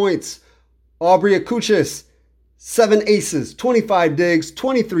 11 points. Aubrey Akuchis, 7 aces, 25 digs,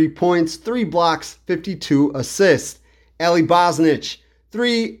 23 points, 3 blocks, 52 assists. Ali Bosnich,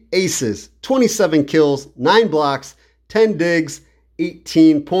 3 aces, 27 kills, 9 blocks, 10 digs,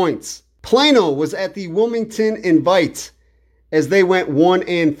 18 points. Plano was at the Wilmington Invite as they went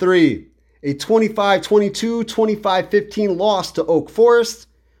 1-3. A 25-22, 25-15 loss to Oak Forest,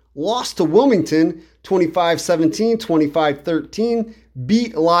 lost to Wilmington 25-17, 25-13,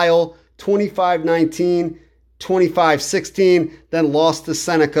 beat Lyle 25-19, 25-16, then lost to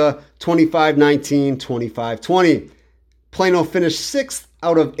Seneca 25-19, 25-20. Plano finished 6th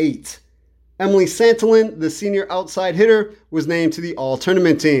out of 8. Emily Santolin, the senior outside hitter, was named to the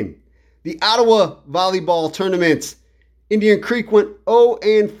all-tournament team. The Ottawa Volleyball Tournament. Indian Creek went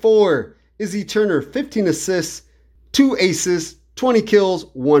 0-4. Izzy Turner, 15 assists, 2 aces, 20 kills,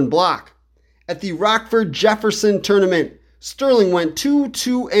 1 block. At the Rockford Jefferson Tournament, Sterling went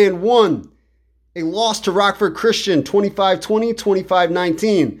 2-2-1. A loss to Rockford Christian, 25-20,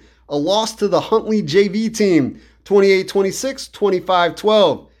 25-19. A loss to the Huntley JV team, 28-26,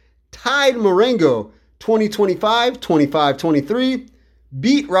 25-12. Tied Marengo, 20-25, 25-23.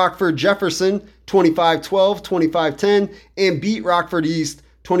 Beat Rockford Jefferson, 25-12, 25-10. And beat Rockford East,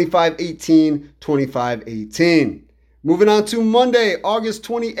 25-18, 25-18. Moving on to Monday, August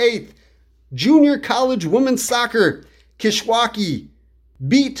 28th. Junior college women's soccer. Kishwaukee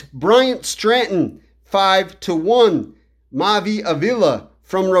beat Bryant Stratton 5-1. Mavi Avila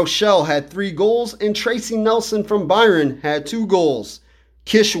from Rochelle had 3 goals, and Tracy Nelson from Byron had 2 goals.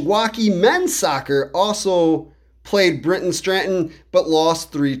 Kishwaukee men's soccer also played Brenton Stratton but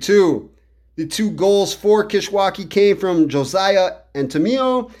lost 3-2. The 2 goals for Kishwaukee came from Josiah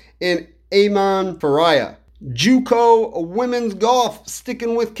Antomio and Amon Faraya. JUCO women's golf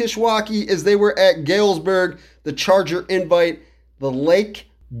sticking with Kishwaukee as they were at Galesburg, the Charger Invite, the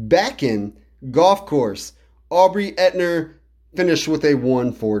Lake Backen golf course. Aubrey Etner finished with a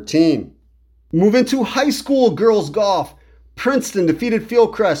 114. Moving to high school girls golf, Princeton defeated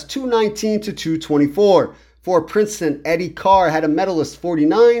Fieldcrest 219-224. For Princeton, Eddie Carr had a medalist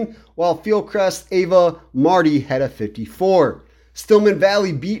 49, while Fieldcrest Ava Marty had a 54. Stillman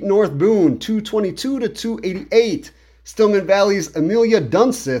Valley beat North Boone 222-288. Stillman Valley's Amelia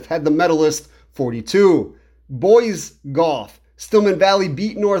Dunseth had the medalist 42. Boys golf, Stillman Valley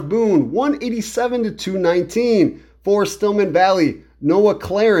beat North Boone 187-219. For Stillman Valley, Noah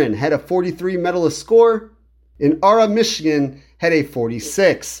Claren had a 43 medalist score, and Ara Michigan had a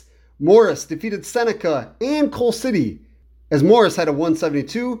 46. Morris defeated Seneca and Coal City as Morris had a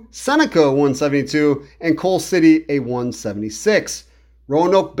 172, Seneca a 172, and Coal City a 176.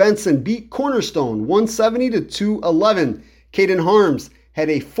 Roanoke Benson beat Cornerstone 170 to 211. Caden Harms had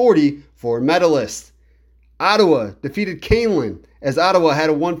a 40 for medalist. Ottawa defeated Canelan as Ottawa had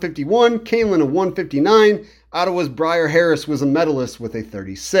a 151, Canelan a 159. Ottawa's Briar Harris was a medalist with a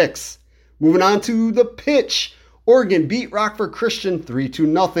 36. Moving on to the pitch. Oregon beat Rockford Christian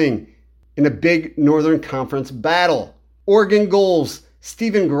 3-0 in a big Northern Conference battle. Oregon goals: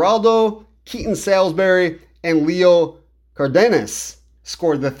 Steven Geraldo, Keaton Salisbury, and Leo Cardenas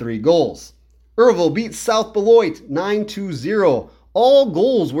scored the 3 goals. Irville beat South Beloit 9-0. All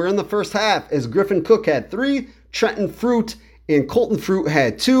goals were in the first half as Griffin Cook had 3, Trenton Fruit and Colton Fruit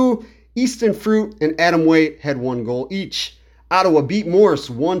had 2, Easton Fruit and Adam Waite had 1 goal each. Ottawa beat Morris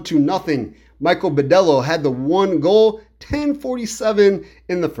 1-0. Michael Bedello had the 1 goal, 10:47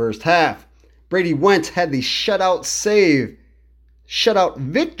 in the first half. Brady Wentz had the shutout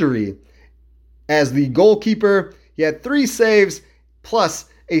victory as the goalkeeper. He had 3 saves plus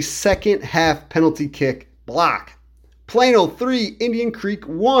a second half penalty kick block. Plano 3, Indian Creek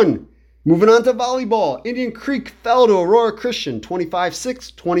 1. Moving on to volleyball, Indian Creek fell to Aurora Christian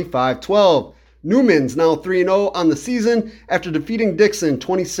 25-6, 25-12. Newman's now 3-0 on the season after defeating Dixon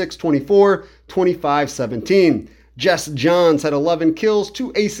 26-24, 25-17. Jess Johns had 11 kills,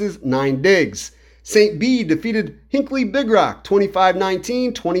 2 aces, 9 digs. St. B defeated Hinckley Big Rock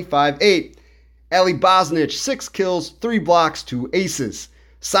 25-19, 25-8. Ali Bosnich 6 kills, 3 blocks, 2 aces.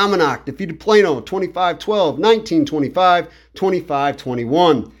 Somonauk defeated Plano 25-12, 19-25,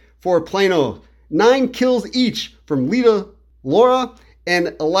 25-21. For Plano, 9 kills each from Lita Laura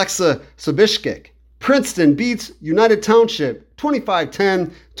and Alexa Sobishkik. Princeton beats United Township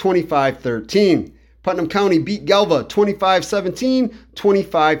 25-10, 25-13. Putnam County beat Galva 25-17,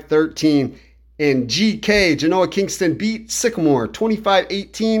 25-13. And GK, Genoa Kingston beat Sycamore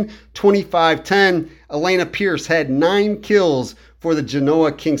 25-18, 25-10. Elena Pierce had 9 kills for the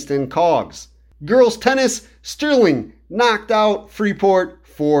Genoa Kingston Cogs. Girls tennis, Sterling knocked out Freeport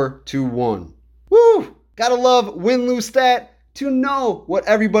 4-1. Woo! Gotta love win-lose stat to know what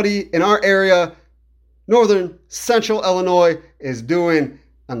everybody in our area, northern central Illinois, is doing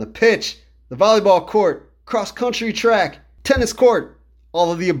on the pitch, the volleyball court, cross-country track, tennis court,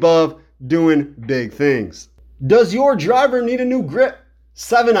 all of the above, doing big things. Does your driver need a new grip?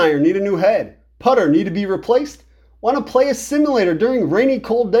 7-iron need a new head? Putter need to be replaced? Want to play a simulator during rainy,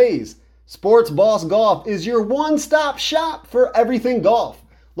 cold days? Sports Boss Golf is your one-stop shop for everything golf.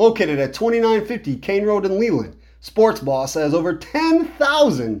 Located at 2950 Kane Road in Leland, Sports Boss has over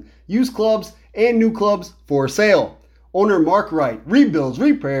 10,000 used clubs and new clubs for sale. Owner Mark Wright rebuilds,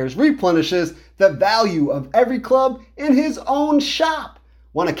 repairs, replenishes the value of every club in his own shop.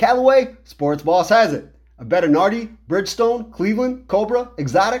 Want a Callaway? Sports Boss has it. A Bettinardi, Bridgestone, Cleveland, Cobra,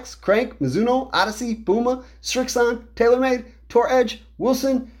 Exotics, Crank, Mizuno, Odyssey, Puma, Strixon, TaylorMade, Tour Edge,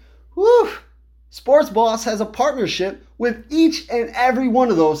 Wilson. Whew! Sports Boss has a partnership with each and every one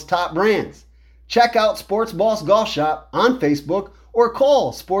of those top brands. Check out Sports Boss Golf Shop on Facebook or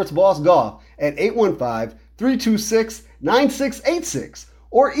call Sports Boss Golf at 815-326-9686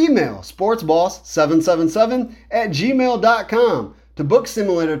 or email sportsboss777@gmail.com to book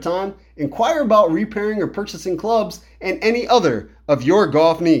simulator time, inquire about repairing or purchasing clubs, and any other of your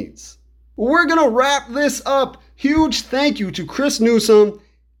golf needs. We're going to wrap this up. Huge thank you to Chris Newsome,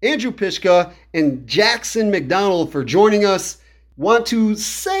 Andrew Pyszka, and Jackson McDonald for joining us. Want to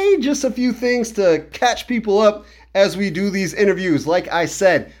say just a few things to catch people up as we do these interviews. Like I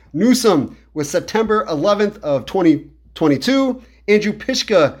said, Newsome was September 11th of 2022, Andrew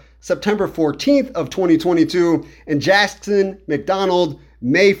Pyszka September 14th of 2022, and Jackson McDonald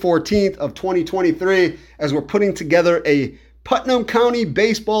May 14th of 2023, as we're putting together a Putnam County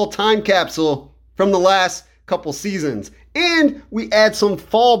baseball time capsule from the last couple seasons. And we add some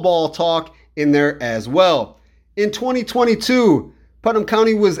fall ball talk in there as well. In 2022, Putnam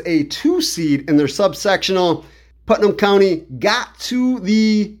County was a 2 seed in their subsectional. Putnam County got to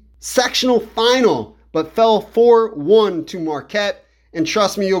the sectional final, but fell 4-1 to Marquette. And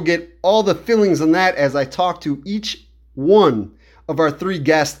trust me, you'll get all the feelings on that as I talk to each one of our 3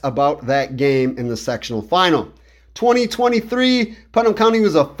 guests about that game in the sectional final. 2023, Putnam County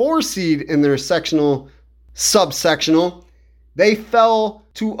was a 4 seed in their subsectional. They fell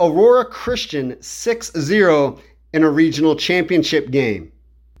to Aurora Christian 6-0 in a regional championship game.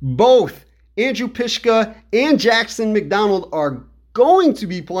 Both Andrew Pyszka and Jackson McDonald are going to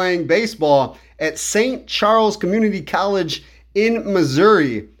be playing baseball at St. Charles Community College in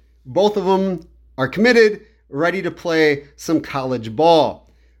Missouri. Both of them are committed, ready to play some college ball.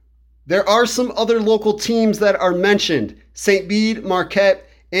 There are some other local teams that are mentioned. St. Bede, Marquette,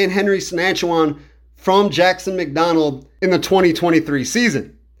 and Henry Senatchewan from Jackson McDonald in the 2023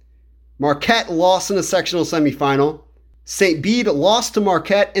 season. Marquette lost in the sectional semifinal. St. Bede lost to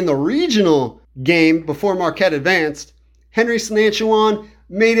Marquette in the regional game before Marquette advanced. Henry Senatchewan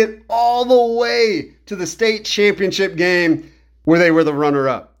made it all the way to the state championship game where they were the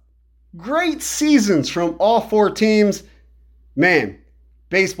runner-up. Great seasons from all four teams. Man,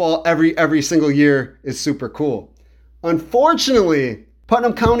 baseball every single year is super cool. Unfortunately,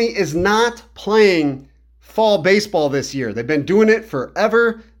 Putnam County is not playing fall baseball this year. They've been doing it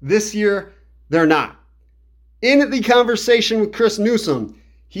forever. This year, they're not. In the conversation with Chris Newsome,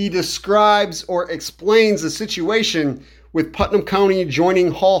 he describes or explains the situation with Putnam County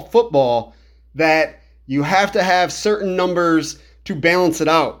joining Hall football, that you have to have certain numbers to balance it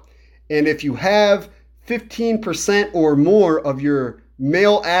out. And if you have 15% or more of your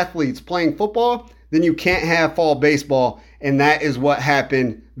male athletes playing football, then you can't have fall baseball. And that is what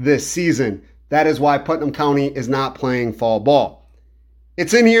happened this season. That is why Putnam County is not playing fall ball.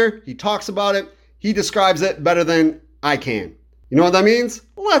 It's in here. He talks about it. He describes it better than I can. You know what that means?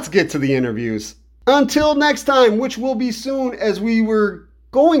 Let's get to the interviews. Until next time, which will be soon, as we are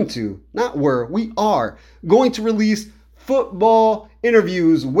going to release football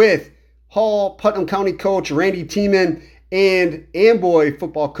interviews with Hall Putnam County coach Randy Tiemann and Amboy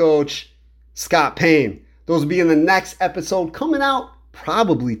football coach Scott Payne. Those will be in the next episode, coming out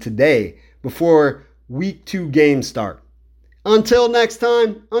probably today before week 2 games start. Until next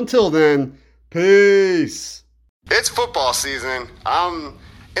time, until then, peace. It's football season. I'm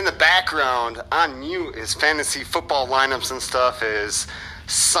in the background on mute. His fantasy football lineups and stuff is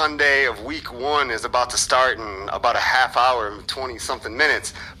Sunday of week 1 is about to start in about a half hour and 20 something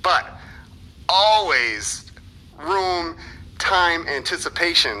minutes. But always room, time,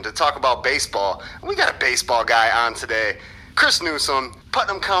 anticipation to talk about baseball. We got a baseball guy on today. Chris Newsome,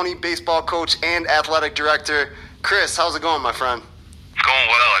 Putnam County baseball coach and athletic director. Chris, how's it going, my friend? It's going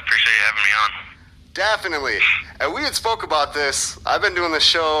well. I appreciate you having me on. Definitely. And we had spoke about this. I've been doing this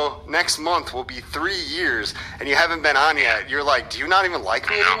show. Next month will be 3 years, and you haven't been on yet. You're like, do you not even like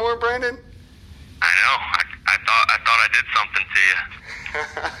me anymore, Brandon? I know. I thought I did something to you.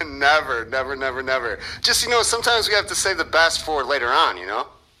 Never. Just, sometimes we have to say the best for later on,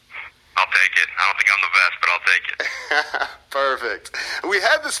 I'll take it. I don't think I'm the best, but I'll take it. Perfect. We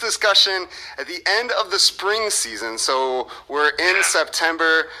had this discussion at the end of the spring season. So we're in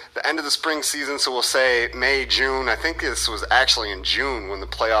September, the end of the spring season. So we'll say May, June. I think this was actually in June when the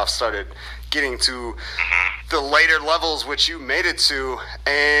playoffs started getting to the later levels, which you made it to.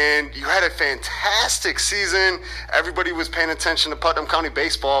 And you had a fantastic season. Everybody was paying attention to Putnam County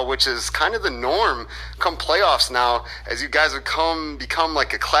baseball, which is kind of the norm come playoffs now, as you guys have become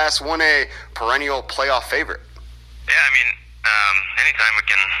like a Class 1A perennial playoff favorite. Yeah, anytime we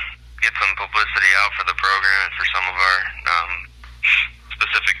can get some publicity out for the program and for some of our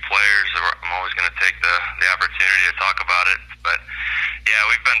specific players, I'm always going to take the opportunity to talk about it. But yeah,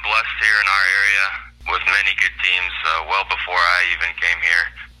 we've been blessed here in our area with many good teams well before I even came here.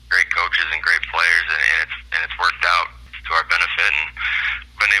 Great coaches and great players, and it's worked out to our benefit, and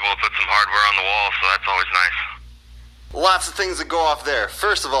been able to put some hardware on the wall, so that's always nice. Lots of things that go off there.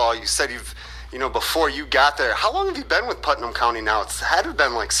 First of all, you said before you got there, how long have you been with Putnam County now? It's had to have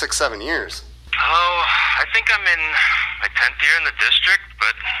been like 6-7 years. Oh, I think I'm in my 10th year in the district,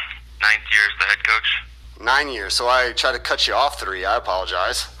 but 9th year as the head coach. 9 years, so I tried to cut you off 3. I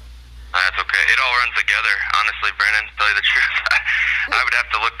apologize. That's okay. It all runs together, honestly, Brandon, to tell you the truth. I would have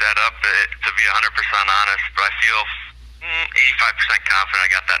to look that up to be 100% honest, but I feel 85% confident I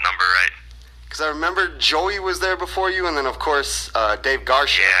got that number right. Because I remember Joey was there before you, and then, of course, Dave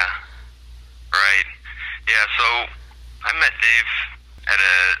Garcia. Yeah, right. Yeah, so I met Dave at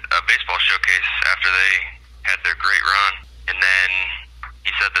a baseball showcase after they had their great run, and then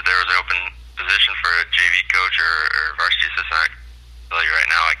he said that there was an open position for a JV coach or varsity assistant. I can tell you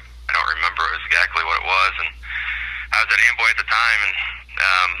right now, I don't remember exactly what it was, and I was at Amboy at the time and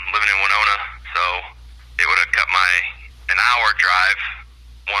living in Winona, so it would have cut an hour drive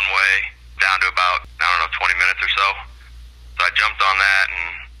one way down to about 20 minutes or so. So I jumped on that and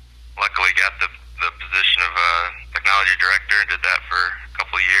luckily got the position of technology director and did that for a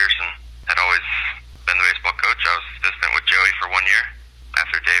couple of years, and had always been the baseball coach. I was assistant with Joey for 1 year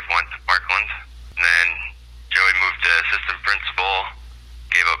after Dave went to Parkland, and then Joey moved to assistant principal,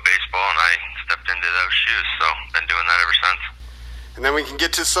 gave up baseball, and I stepped into those shoes, so been doing that ever since. And then we can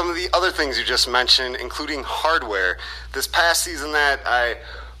get to some of the other things you just mentioned, including hardware. This past season that I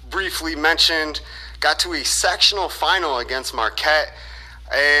briefly mentioned, got to a sectional final against Marquette.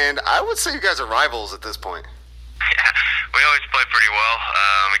 And I would say you guys are rivals at this point. Yeah, we always play pretty well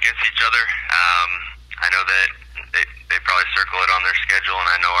against each other. I know that they probably circle it on their schedule, and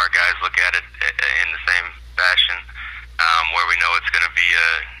I know our guys look at it in the same fashion, where we know it's going to be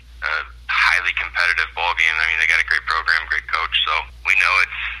a highly competitive ball game. I mean, they got a great program, great coach, so we know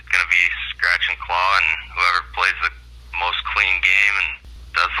it's going to be scratch and claw, and whoever plays the most clean game and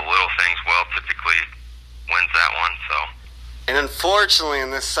does the little things well typically wins that one. So. And unfortunately,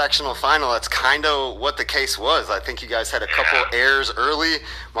 in this sectional final, that's kind of what the case was. I think you guys had a couple errors early.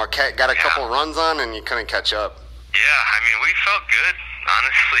 Marquette got a couple runs on, and you couldn't catch up. Yeah, I mean, we felt good,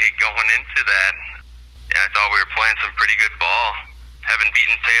 honestly, going into that. Yeah, I thought we were playing some pretty good ball. Having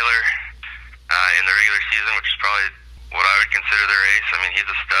beaten Taylor in the regular season, which is probably what I would consider their ace. I mean, he's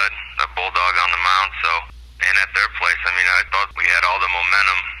a stud, a bulldog on the mound. So, and at their place, I mean, I thought we had all the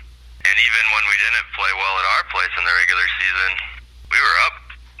momentum. And even when we didn't play well at our place in the regular season, we were up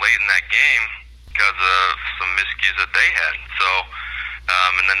late in that game because of some miscues that they had. So,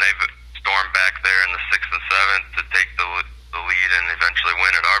 and then they stormed back there in the 6th and 7th to take the lead and eventually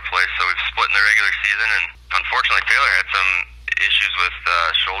win at our place. So we've split in the regular season, and unfortunately Taylor had some issues with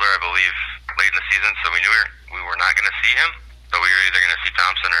shoulder, I believe, late in the season. So we knew we were not going to see him. So we were either going to see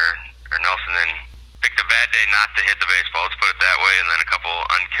Thompson or Nelson, and picked a bad day not to hit the baseball, let's put it that way, and then a couple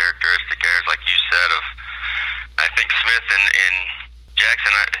uncharacteristic errors, like you said, of I think Smith and Jackson,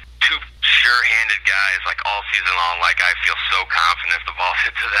 two sure-handed guys, like all season long, like I feel so confident if the ball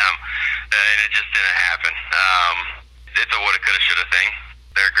hit to them, and it just didn't happen. It's a woulda, coulda, shoulda thing.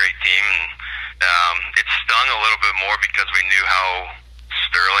 They're a great team, and it stung a little bit more because we knew how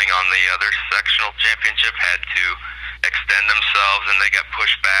Sterling on the other sectional championship had to extend themselves, and they got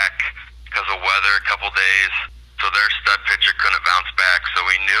pushed back because of weather a couple days, so their stud pitcher couldn't bounce back. So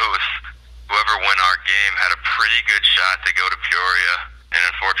we knew it was whoever won our game had a pretty good shot to go to Peoria, and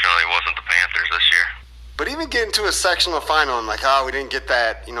unfortunately it wasn't the Panthers this year. But even getting to a sectional final, I'm like, we didn't get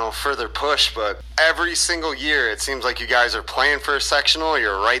that, further push. But every single year, it seems like you guys are playing for a sectional.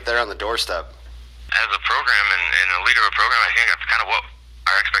 You're right there on the doorstep. As a program and a leader of a program, I think that's kind of what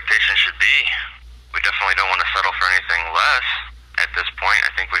our expectation should be. We definitely don't want to settle for anything less. At this point,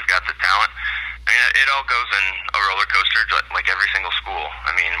 I think we've got the talent. I mean, it all goes in a roller coaster, like every single school.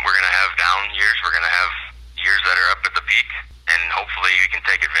 I mean, we're going to have down years. We're going to have years that are up at the peak, and hopefully we can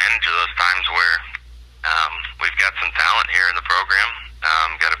take advantage of those times where we've got some talent here in the program.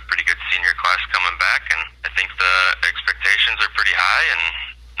 Got a pretty good senior class coming back, and I think the expectations are pretty high, and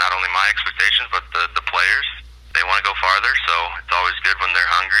not only my expectations, but the players. They want to go farther, so it's always good when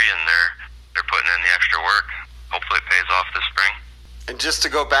they're hungry and they're putting in the extra work. Hopefully it pays off this spring. And just to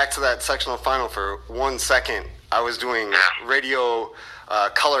go back to that sectional final for 1 second, I was doing radio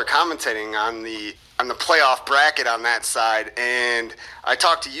color commentating on the playoff bracket on that side, and I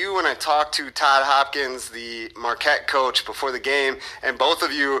talked to you and I talked to Todd Hopkins, the Marquette coach, before the game, and both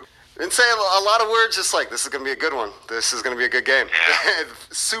of you didn't say a lot of words, just like, this is going to be a good one. This is going to be a good game. Yeah.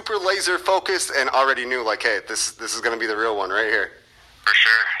 Super laser focused, and already knew, like, hey, this is going to be the real one right here. For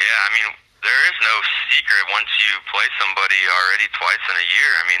sure, yeah. I mean, there is no secret once you play somebody already twice in a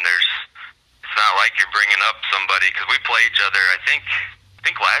year. I mean, it's not like you're bringing up somebody, because we play each other, I think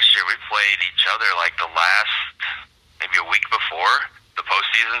last year we played each other like the last, maybe a week before the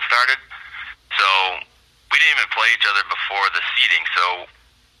postseason started. So we didn't even play each other before the seeding. So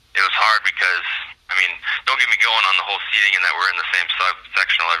it was hard because, I mean, don't get me going on the whole seeding and that we're in the same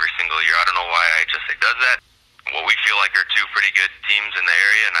sectional every single year. I don't know why IHSA does that. What we feel like are two pretty good teams in the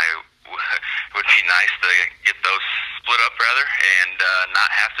area, and it would be nice to get those split up and not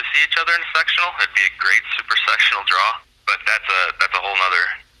have to see each other in a sectional. It'd be a great super sectional draw. But that's a whole nother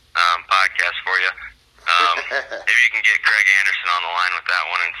podcast for you. Maybe you can get Craig Anderson on the line with that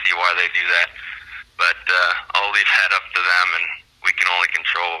one and see why they do that. But I'll leave that up to them, and we can only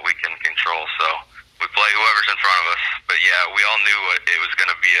control what we can control. So we play whoever's in front of us. But yeah, we all knew it was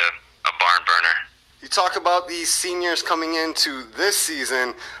going to be a barn burner. You talk about these seniors coming into this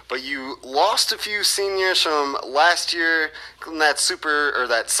season, but you lost a few seniors from last year, from that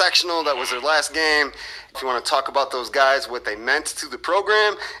that sectional that was their last game. If you want to talk about those guys, what they meant to the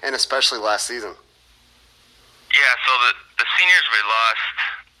program, and especially last season. Yeah, so the seniors we lost,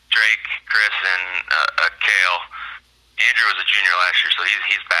 Drake, Chris, and Kale. Andrew was a junior last year, so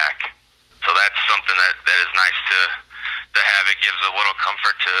he's back. So that's something that is nice to have. It gives a little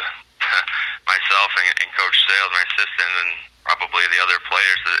comfort to myself and Coach Sales, my assistant, and probably the other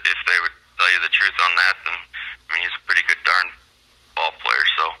players, if they would tell you the truth on that. Then, I mean, he's a pretty good darn ball player.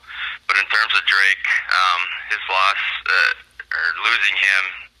 So, but in terms of Drake, his loss or losing him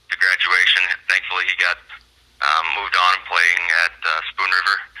to graduation, thankfully he got moved on and playing at Spoon River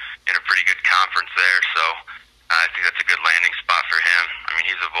conference there, so I think that's a good landing spot for him. I mean,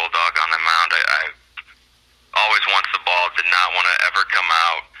 he's a bulldog on the mound. I always wants the ball, did not want to ever come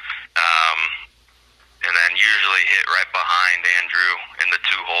out, and then usually hit right behind Andrew in the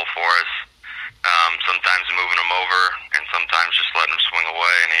 2-hole for us. Sometimes moving him over, and sometimes just letting him swing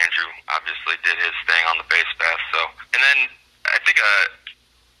away. And Andrew obviously did his thing on the base path. So, and then I think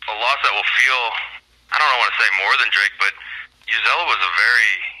a loss that will feel, I don't want to say more than Drake, but Uzella was a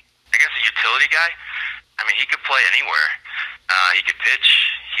very, I guess, a utility guy. I mean, he could play anywhere. He could pitch.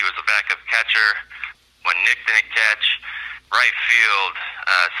 He was a backup catcher. When Nick didn't catch, right field,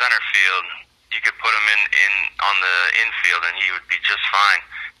 center field, you could put him in on the infield, and he would be just fine.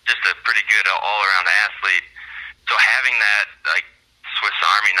 Just a pretty good all-around athlete. So having that like Swiss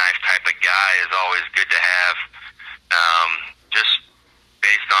Army knife type of guy is always good to have. Just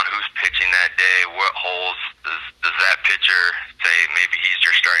based on who's pitching that day, what holes does that pitcher say? Maybe he's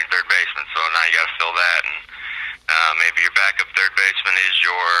your starting third baseman, so now you got to fill that, and maybe your backup third baseman is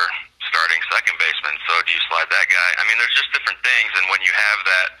your starting second baseman. So do you slide that guy? I mean, there's just different things, and when you have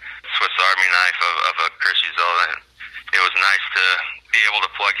that Swiss Army knife of a Chris Newsome, it was nice to be able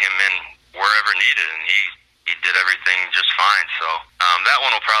to plug him in wherever needed, and he did everything just fine. So that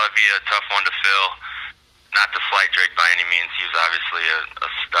one will probably be a tough one to fill. Not to slight Drake by any means. He was obviously a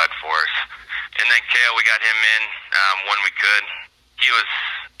stud for us. And then Kale, we got him in when we could. He was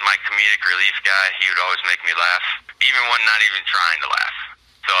my comedic relief guy. He would always make me laugh, even when not even trying to laugh.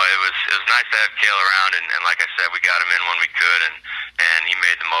 So it was nice to have Kale around, and like I said, we got him in when we could, and he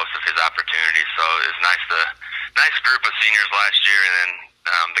made the most of his opportunities. So it was nice group of seniors last year, and then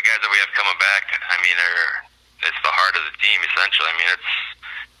the guys that we have coming back, I mean, it's the heart of the team, essentially. I mean, it's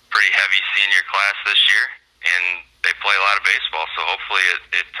pretty heavy senior class this year, and they play a lot of baseball, so hopefully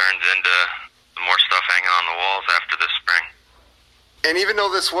it turns into more stuff hanging on the walls after this spring. And even though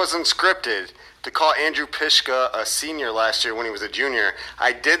this wasn't scripted, to call Andrew Pyszka a senior last year when he was a junior,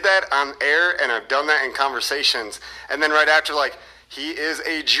 I did that on air, and I've done that in conversations, and then right after, like, he is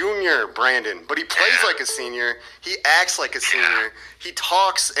a junior, Brandon, but he plays like a senior. He acts like a senior. He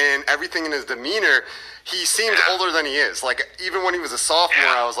talks, and everything in his demeanor, he seems older than he is. Like, even when he was a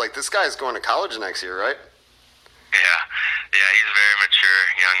sophomore, I was like, this guy's going to college next year, right? Yeah, he's a very mature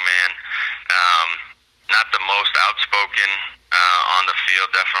young man. Not the most outspoken on the field,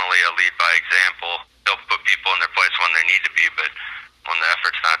 definitely a lead by example. He'll put people in their place when they need to be, but when the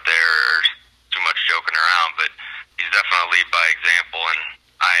effort's not there or too much joking around, but he's definitely a lead by example, and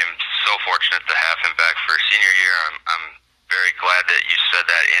I am so fortunate to have him back for senior year. I'm very glad that you said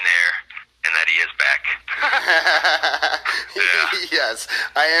that in air and that he is back. Yes,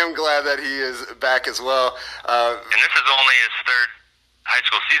 I am glad that he is back as well. And this is only his third high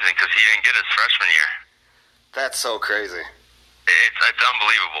school season because he didn't get his freshman year. That's so crazy. It's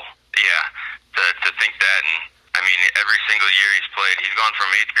unbelievable. Yeah, to think that, and I mean, every single year he's played, he's gone from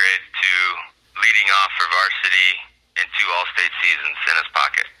 8th grade to leading off for varsity in 2 all-state seasons in his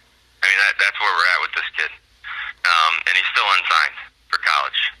pocket. I mean, that's where we're at with this kid. And he's still unsigned for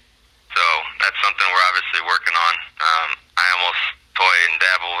college. So that's something we're obviously working on. I almost toy and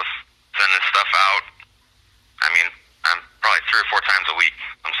dabble with sending stuff out. I mean, I'm probably 3 or 4 times a week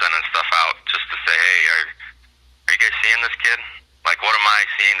I'm sending stuff out just to say, hey, are you guys seeing this kid? Like, what am I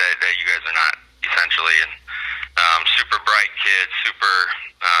seeing that you guys are not, essentially? And super bright kid, super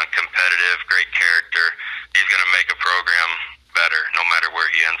competitive, great character. He's going to make a program better no matter where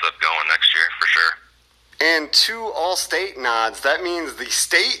he ends up going next year, for sure. And 2 all-state nods, that means the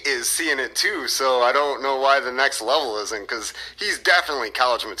state is seeing it too, so I don't know why the next level isn't, because he's definitely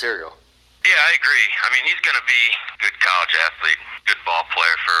college material. Yeah, I agree. I mean, he's going to be a good college athlete, good ball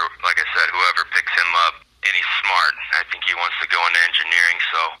player for, like I said, whoever picks him up. And he's smart. I think he wants to go into engineering,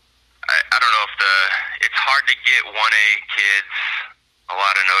 so I don't know if it's hard to get 1A kids a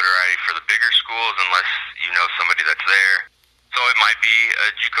lot of notoriety for the bigger schools unless you know somebody that's there. So it might be a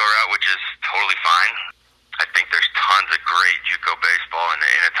JUCO route, which is totally fine. I think there's tons of great JUCO baseball, and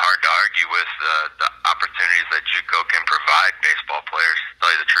it's hard to argue with the opportunities that JUCO can provide baseball players, to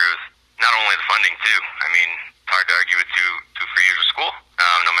tell you the truth. Not only the funding, too. I mean, it's hard to argue with two free years of school,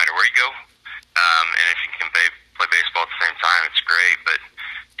 no matter where you go. And if you can play baseball at the same time, it's great. But,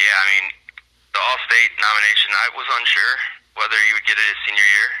 yeah, I mean, the All-State nomination, I was unsure whether he would get it his senior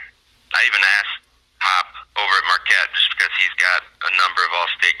year. I even asked Pop over at Marquette just because he's got a number of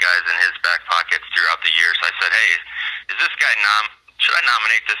All-State guys in his back pockets throughout the year. So I said, hey, is this guy should I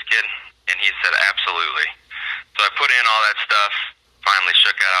nominate this kid? And he said, absolutely. So I put in all that stuff, finally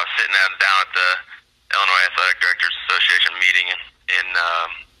shook out. I was sitting down at the Illinois Athletic Directors Association meeting in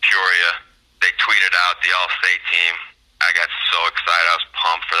Peoria. They tweeted out the All-State team. I got so excited. I was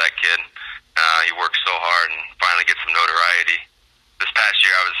pumped for that kid. He works so hard and finally gets some notoriety. This past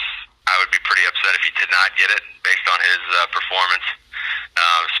year, I would be pretty upset if he did not get it based on his performance,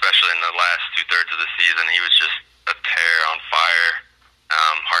 especially in the last 2/3 of the season. He was just a tear on fire,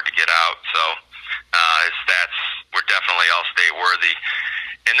 hard to get out. So his stats were definitely all-state worthy.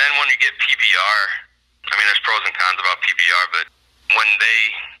 And then when you get PBR, I mean, there's pros and cons about PBR, but when they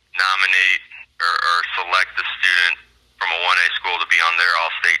nominate or select a student from a 1A school to be on their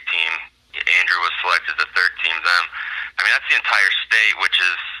all-state team, Andrew was selected the third team then. I mean, that's the entire state, which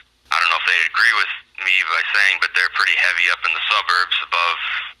is, I don't know if they agree with me by saying, but they're pretty heavy up in the suburbs above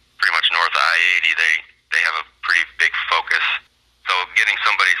pretty much north of I-80. They have a pretty big focus. So getting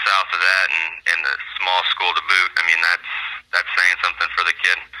somebody south of that and a small school to boot, I mean, that's saying something for the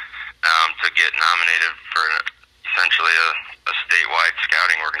kid to get nominated for essentially a statewide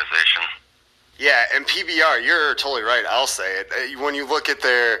scouting organization. Yeah, and PBR, you're totally right. I'll say it. When you look at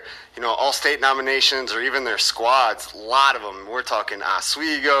their, all-state nominations or even their squads, a lot of them, we're talking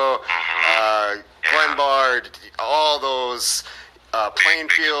Oswego, Glenbard, all those,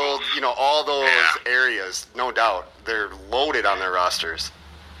 Plainfield, all those areas, no doubt. They're loaded on their rosters.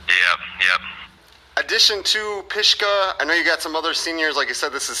 Yep. Addition to Pyszka, I know you got some other seniors. Like I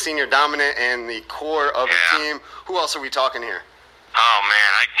said, this is senior dominant and the core of the team. Who else are we talking here? Oh,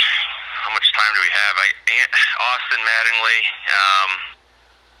 man, how much time do we have? Austin Mattingly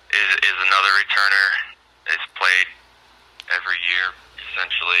is another returner. Has played every year,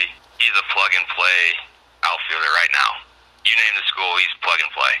 essentially. He's a plug-and-play outfielder right now. You name the school, he's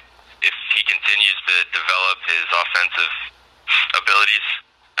plug-and-play. If he continues to develop his offensive abilities,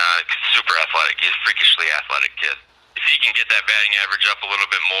 super athletic. He's a freakishly athletic kid. If he can get that batting average up a little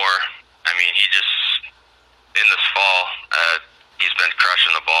bit more, I mean, in this fall, he's been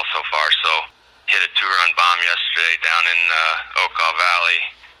crushing the ball so far. So hit a 2-run bomb yesterday down in Okaw Valley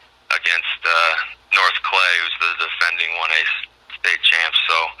against North Clay, who's the defending 1A state champ.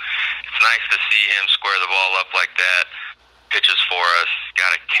 So it's nice to see him square the ball up like that. Pitches for us,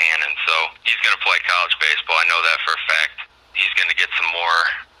 got a cannon. So he's going to play college baseball. I know that for a fact. He's going to get some more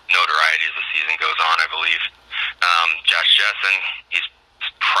notoriety as the season goes on, I believe. Josh Jessen, he's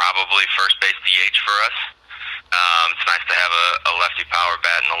probably first base DH for us. It's nice to have a lefty power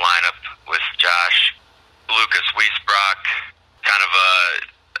bat in the lineup with Josh. Lucas Wiesbrock, kind of a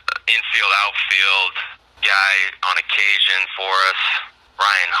infield, outfield guy on occasion for us.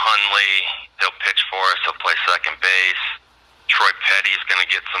 Ryan Hunley, he'll pitch for us. He'll play second base. Troy Petty's going to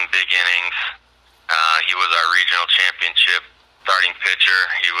get some big innings. He was our regional championship starting pitcher.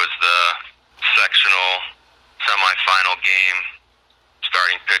 He was the sectional semifinal game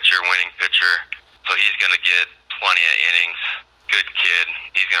starting pitcher, winning pitcher. So he's going to get plenty of innings. Good kid.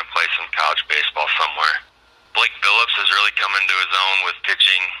 He's going to play some college baseball somewhere. Blake Phillips has really come into his own with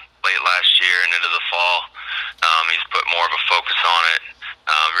pitching late last year and into the fall. He's put more of a focus on it.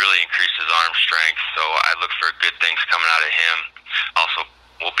 Really increased his arm strength. So I look for good things coming out of him. Also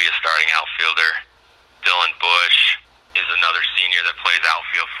will be a starting outfielder. Dylan Bush is another senior that plays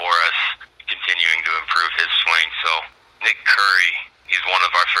outfield for us, continuing to improve his swing. So Nick Curry, he's one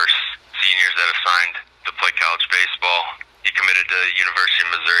of our first seniors that have signed to play college baseball. He committed to University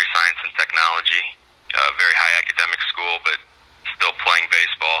of Missouri Science and Technology, a very high academic school, but still playing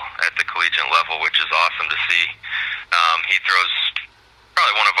baseball at the collegiate level, which is awesome to see. He throws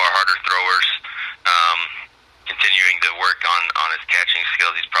probably one of our harder throwers, continuing to work on his catching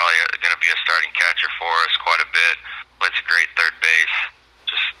skills. He's probably going to be a starting catcher for us quite a bit. Plays a great third base.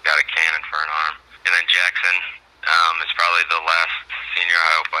 Just got a cannon for an arm. And then Jackson is probably the last senior.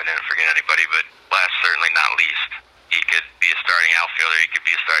 I hope I didn't forget anybody, but last certainly not least. He could be a starting outfielder. He could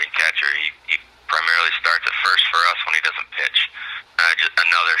be a starting catcher. He primarily starts at first for us when he doesn't pitch.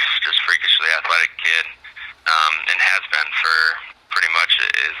 Another just freakishly athletic kid, and has been for pretty much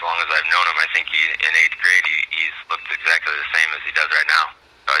as long as I've known him. I think in 8th grade he's looked exactly the same as he does right now.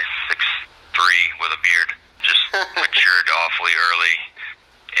 He's 6'3" with a beard. Just matured awfully early,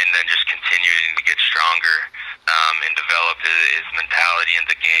 and then just continuing to get stronger and develop his mentality in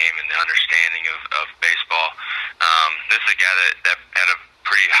the game and the understanding of baseball. This is a guy that had a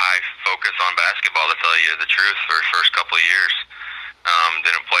pretty high focus on basketball, to tell you the truth, for his first couple of years.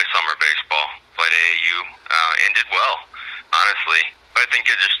 Didn't play summer baseball, played AAU, and did well, honestly. But I think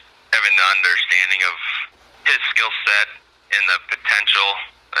it's just having the understanding of his skill set and the potential.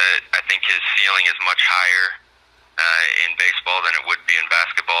 I think his ceiling is much higher in baseball than it would be in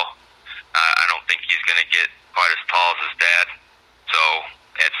basketball. I don't think he's going to get quite as tall as his dad. So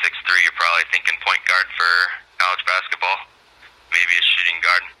at 6'3", you're probably thinking point guard for college basketball, maybe a shooting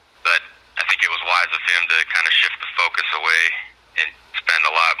guard. But I think it was wise of him to kind of shift the focus away and spend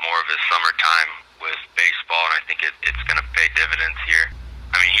a lot more of his summertime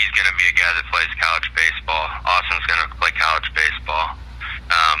be a guy that plays college baseball. Austin's going to play college baseball.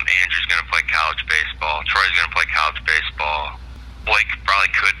 Andrew's going to play college baseball. Troy's going to play college baseball. Blake probably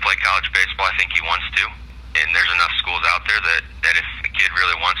could play college baseball. I think he wants to. And there's enough schools out there that if the kid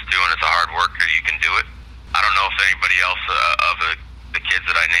really wants to and is a hard worker, you can do it. I don't know if anybody else of the kids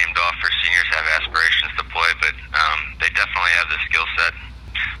that I named off for seniors have aspirations to play, but they definitely have the skill set.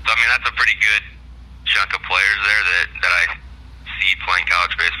 So, I mean, that's a pretty good chunk of players there that I see playing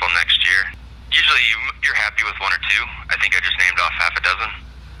college baseball next year. Usually you're happy with one or two. I think I just named off half a dozen.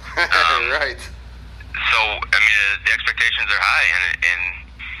 Right. So, I mean, the expectations are high, and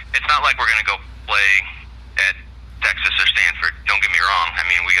it's not like we're going to go play at Texas or Stanford. Don't get me wrong. I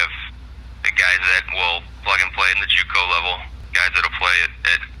mean, we have guys that will plug and play in the JUCO level, guys that will play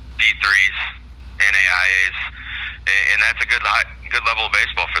at D3s, NAIAs, and that's a good level of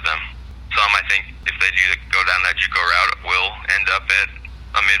baseball for them. Some, I think, if they do go down that JUCO route, will end up at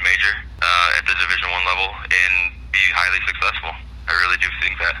a mid-major at the Division I level and be highly successful. I really do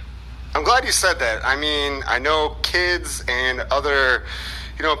think that. I'm glad you said that. I mean, I know kids and other,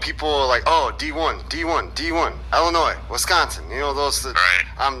 people are like, oh, D1, Illinois, Wisconsin, those that right.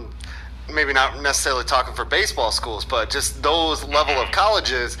 I'm maybe not necessarily talking for baseball schools, but just those level of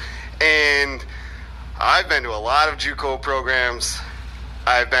colleges. And I've been to a lot of JUCO programs.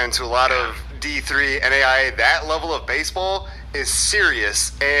 I've been to a lot of D3, NAIA. That level of baseball is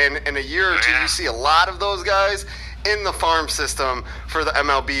serious. And in a year or two, you see a lot of those guys in the farm system for the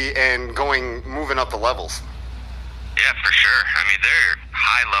MLB and moving up the levels. Yeah, for sure. I mean, they're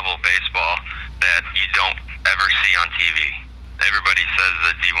high-level baseball that you don't ever see on TV. Everybody says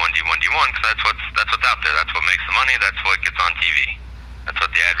that D1 because that's what's out there. That's what makes the money. That's what gets on TV. That's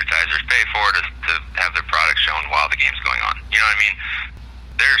what the advertisers pay for to have their product shown while the game's going on. You know what I mean?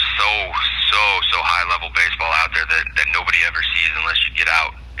 There's so high-level baseball out there that nobody ever sees unless you get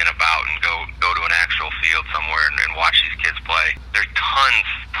out and about and go to an actual field somewhere and watch these kids play. There's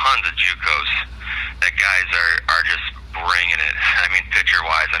tons of JUCOs that guys are just bringing it. I mean,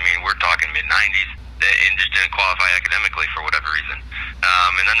 pitcher-wise, we're talking mid-90s and just didn't qualify academically for whatever reason.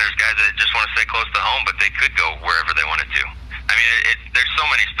 And then there's guys that just want to stay close to home, but they could go wherever they wanted to. I mean, there's so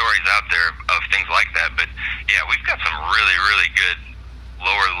many stories out there of things like that. But, yeah, we've got some really, really good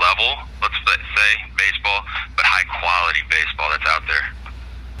lower level, let's say, baseball, but high-quality baseball that's out there.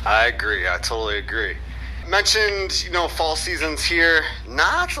 I agree. I totally agree. Mentioned, fall seasons here.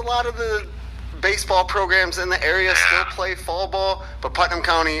 Not a lot of the baseball programs in the area still play fall ball, but Putnam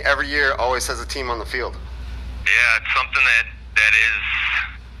County every year always has a team on the field. Yeah, it's something that is,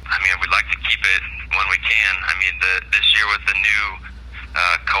 we'd like to keep it when we can. This year with the new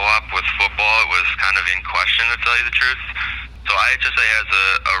co-op with football, it was kind of in question, to tell you the truth. So IHSA has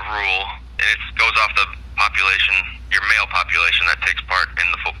a rule, and it goes off the population, your male population that takes part in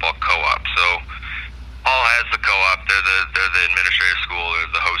the football co-op. So Hall has the co-op. They're the administrative school, or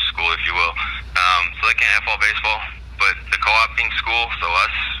the host school, if you will. So they can't have fall baseball, but the co-op being school, so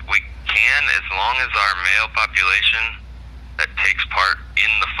us, we can, as long as our male population that takes part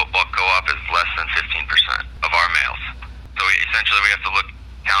in the football co-op is less than 15% of our males. So essentially we have to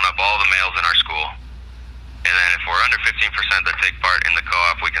count up all the males in our school. And then if we're under 15% that take part in the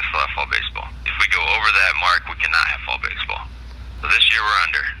co-op, we can still have fall baseball. If we go over that mark, we cannot have fall baseball. So this year we're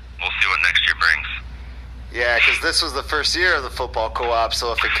under. We'll see what next year brings. Yeah, because this was the first year of the football co-op, so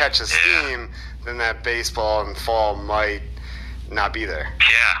if it catches steam, then that baseball in fall might not be there.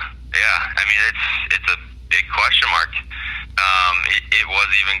 Yeah. It's a big question mark. It was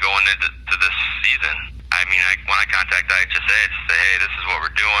even going into this season. When I contact IHSA, it's say, hey, this is what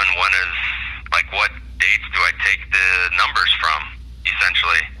we're doing. When is, what dates do I take the numbers from,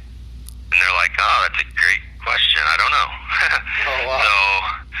 essentially? And they're like, oh, that's a great question. I don't know. Oh, wow.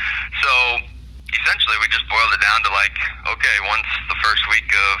 So essentially we just boiled it down to okay, once the first week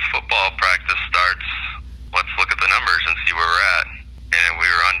of football practice starts, let's look at the numbers and see where we're at. And we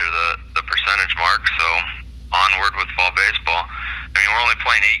were under the percentage mark, so onward with fall baseball. We're only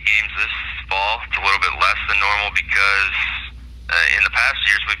playing 8 games this fall. It's a little bit less than normal because in the past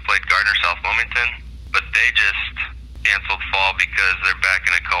years we've played Gardner, South Wilmington, but they just canceled fall because they're back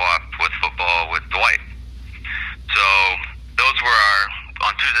in a co-op with football with Dwight. So those were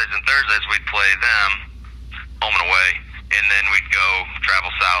on Tuesdays and Thursdays we'd play them home and away, and then we'd go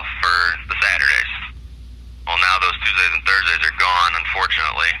travel south for the Saturdays. Well, now those Tuesdays and Thursdays are gone,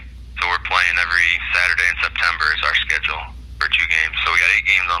 unfortunately. So we're playing every Saturday in September is our schedule for 2 games. So we got 8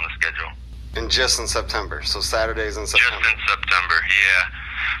 games on the schedule. And just in September, so Saturdays in September. Just in September, yeah.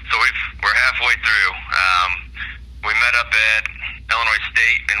 So we're halfway through. We met up at Illinois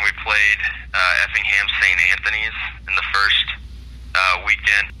State, and we played Effingham St. Anthony's in the first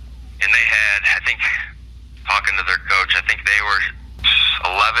weekend. think talking to their coach, I think they were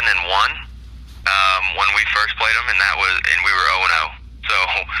 11-1 when we first played them, and we were 0-0. So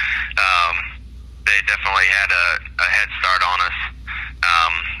they definitely had a head start on us,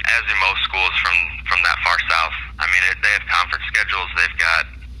 as do most schools from that far south. I mean, they have conference schedules. They've got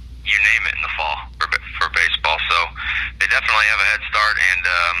you name it in the fall for baseball. So they definitely have a head start and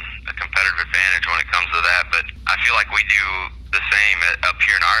a competitive advantage when it comes to that. But I feel like we do the same up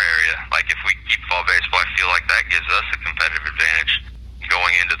here in our area. Like if we keep fall baseball, I feel like that gives us a competitive advantage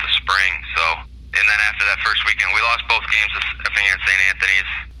going into the spring. So, and then after that first weekend, we lost both games to Effingham and St.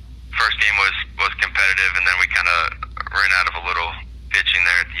 Anthony's. First game was competitive, and then we kind of ran out of a little pitching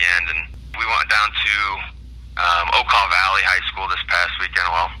there at the end, and we went down to Okaw Valley High School this past weekend,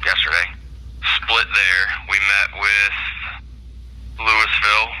 yesterday. Split there. We met with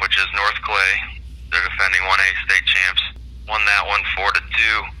Louisville, which is North Clay. They're defending 1A state champs. Won that one 4-2.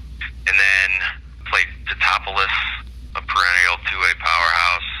 And then played Teutopolis, a perennial 2A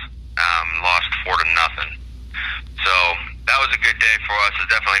powerhouse. Lost 4-0. So that was a good day for us. It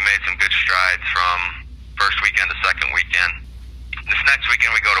definitely made some good strides from first weekend to second weekend. This next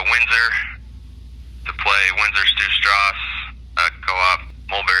weekend we go to Windsor to play Windsor Stu Strauss, Co-op,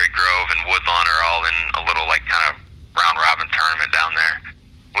 Mulberry Grove, and Woodlawn are all in a little kind of round robin tournament down there.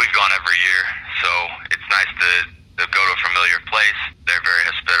 We've gone every year, so it's nice to go to a familiar place. They're very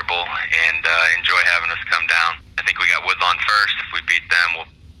hospitable and enjoy having us come down. I think we got Woodlawn first. If we beat them, we'll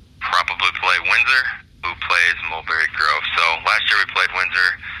probably play Windsor, who plays Mulberry Grove. So last year we played Windsor.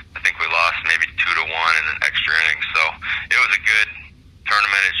 I think we lost maybe 2-1 in an extra inning. So it was a good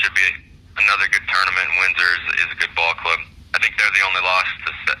tournament. It should be another good tournament. Windsor is a good ball club. I think they're the only loss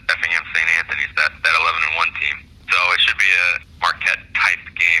to Effingham St. Anthony's, that 11-1 team. So it should be a Marquette-type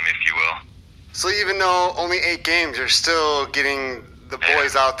game, if you will. So even though only 8 games, you're still getting the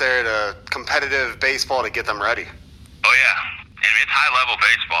boys out there to competitive baseball to get them ready. Oh, yeah. I mean, it's high-level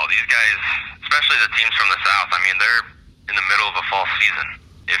baseball. These guys, especially the teams from the South, I mean, they're in the middle of a fall season,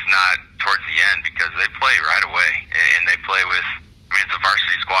 if not towards the end, because they play right away. And they play with, I mean, it's a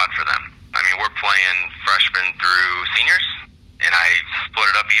varsity squad for them. I mean, we're playing freshmen through seniors, and I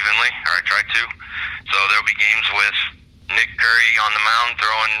split it up evenly, or I tried to. So there'll be games with Nick Curry on the mound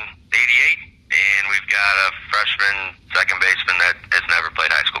throwing 88, and we've got a freshman second baseman that has never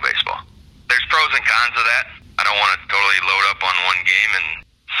played high school baseball. There's pros and cons of that. I don't want to totally load up on one game and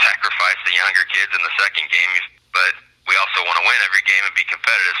sacrifice the younger kids in the second game, but we also want to win every game and be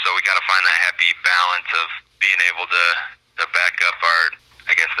competitive, so we got to find that happy balance of being able to back up our,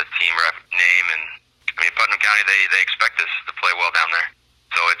 I guess, the team rep name. And I mean, Putnam County, they expect us to play well down there.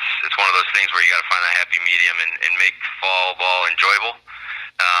 So it's one of those things where you got to find that happy medium and make fall ball enjoyable,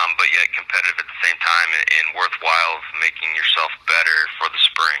 but yet competitive at the same time and worthwhile of making yourself better for the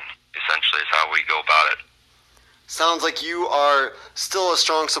spring, essentially, is how we go about it. Sounds like you are still a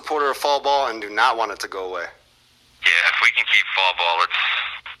strong supporter of fall ball and do not want it to go away. Yeah, if we can keep fall ball,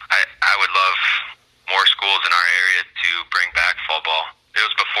 I would love more schools in our area to bring back fall ball. It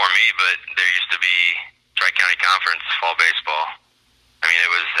was before me, but there used to be Tri-County Conference fall baseball. I mean,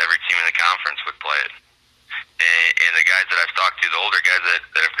 it was every team in the conference would play it. And the guys that I've talked to, the older guys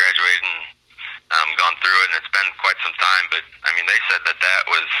that have graduated and gone through it, and it's been quite some time, but I mean, they said that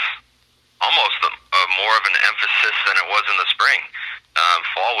was almost more of an emphasis than it was in the spring.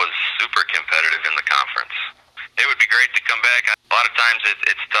 Fall was super competitive in the conference. It would be great to come back. A lot of times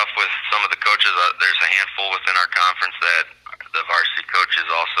it's tough with some of the coaches. There's a handful within our conference that the varsity coach is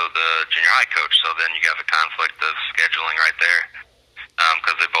also the junior high coach, so then you have a conflict of scheduling right there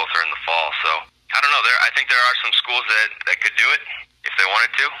because they both are in the fall. So I don't know. I think there are some schools that could do it if they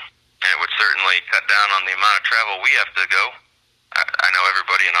wanted to, and it would certainly cut down on the amount of travel we have to go. I know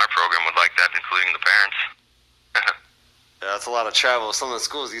everybody in our program would like that, including the parents. Yeah, that's a lot of travel. Some of the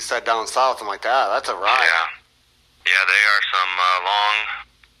schools you said down south, I'm like, that's a ride. Yeah, they are some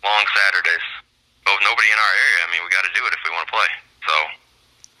long Saturdays. But with nobody in our area, I mean, we got to do it if we want to play. So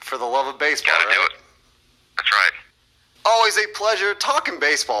for the love of baseball, got to do it. That's right. Always a pleasure talking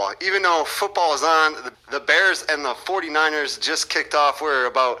baseball. Even though football is on, the Bears and the 49ers just kicked off. We're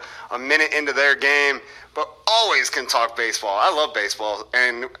about a minute into their game, but always can talk baseball. I love baseball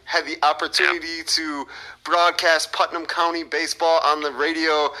and had the opportunity to broadcast Putnam County baseball on the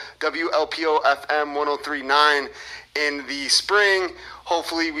radio, WLPO FM 103.9 in the spring.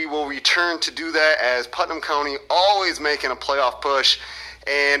 Hopefully we will return to do that, as Putnam County always making a playoff push,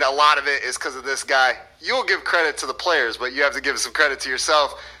 and a lot of it is because of this guy. You'll give credit to the players, but you have to give some credit to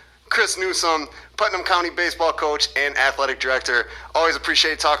yourself. Chris Newsome, Putnam County baseball coach and athletic director. Always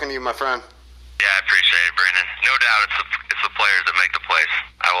appreciate talking to you, my friend. Yeah, I appreciate it, Brandon. No doubt it's the players that make the plays.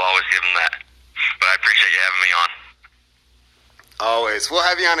 I will always give them that. anyways, we'll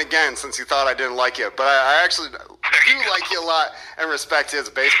have you on again since you thought I didn't like you. But I actually do like you a lot and respect you as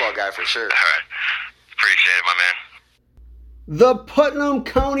a baseball guy for sure. All right. Appreciate it, my man. The Putnam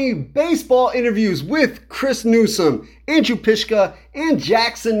County baseball interviews with Chris Newsome, Andrew Pyszka, and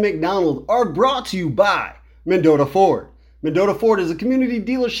Jackson McDonald are brought to you by Mendota Ford. Mendota Ford is a community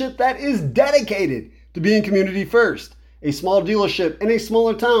dealership that is dedicated to being community first. A small dealership in a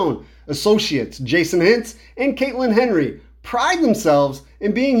smaller town. Associates Jason Hintz and Caitlin Henry pride themselves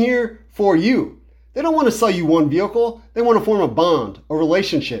in being here for you. They don't want to sell you one vehicle. They want to form a bond, a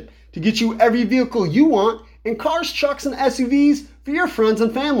relationship, to get you every vehicle you want in cars, trucks, and SUVs for your friends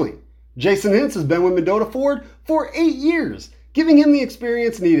and family. Jason Hintz has been with Mendota Ford for 8 years, giving him the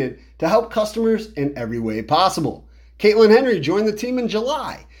experience needed to help customers in every way possible. Caitlin Henry joined the team in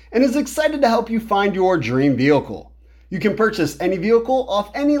July and is excited to help you find your dream vehicle. You can purchase any vehicle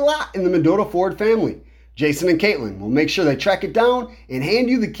off any lot in the Mendota Ford family. Jason and Caitlin will make sure they track it down and hand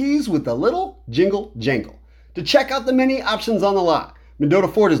you the keys with a little jingle jangle. To check out the many options on the lot, Mendota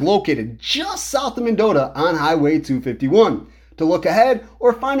Ford is located just south of Mendota on Highway 251. To look ahead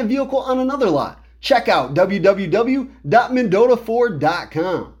or find a vehicle on another lot, check out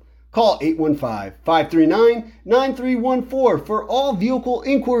www.mendotaford.com. Call 815-539-9314 for all vehicle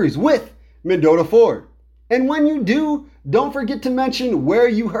inquiries with Mendota Ford. And when you do, don't forget to mention where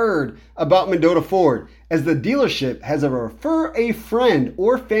you heard about Mendota Ford, as the dealership has a Refer a Friend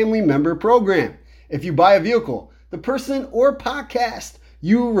or Family Member program. If you buy a vehicle, the person or podcast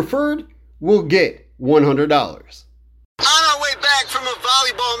you referred will get $100. On our way back from a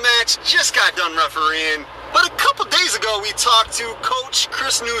volleyball match, just got done refereeing. But a couple days ago, we talked to Coach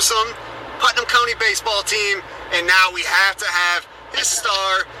Chris Newsome, Putnam County baseball team, and now we have to have his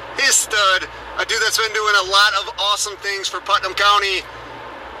star, his stud, a dude that's been doing a lot of awesome things for Putnam County.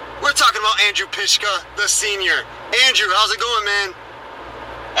 We're talking about Andrew Pyszka, the senior. Andrew, how's it going, man?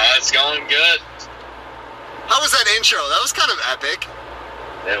 It's going good. How was that intro? That was kind of epic.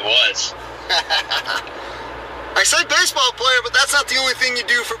 It was. I say baseball player, but that's not the only thing you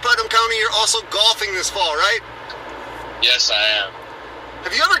do for Putnam County. You're also golfing this fall, right? Yes, I am.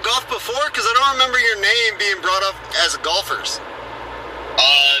 Have you ever golfed before? Because I don't remember your name being brought up as golfers.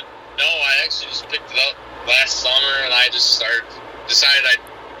 No, I actually just picked it up last summer, and I just decided I'd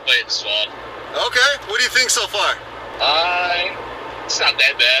play it this fall. Okay, what do you think so far? It's not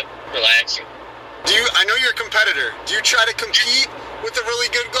that bad. Relaxing. I know you're a competitor. Do you try to compete with the really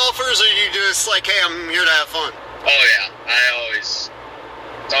good golfers, or are you just like, hey, I'm here to have fun? Oh yeah, it's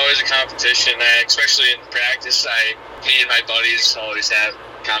always a competition. Especially in practice, me and my buddies always have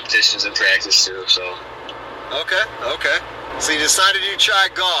competitions in practice too. So. Okay. So you decided you'd try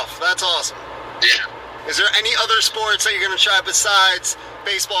golf. That's awesome. Yeah. Is there any other sports that you're gonna try besides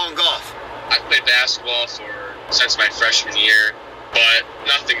baseball and golf? I've played basketball since my freshman year, but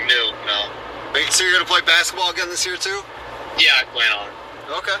nothing new. No. Wait, so you're gonna play basketball again this year too? Yeah, I plan on.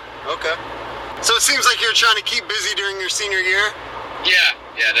 Okay. So it seems like you're trying to keep busy during your senior year? Yeah,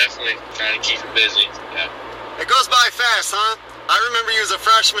 definitely trying to keep it busy. Yeah. It goes by fast, huh? I remember you as a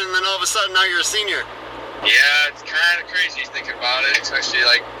freshman, and then all of a sudden now you're a senior. Yeah, it's kind of crazy thinking about it, especially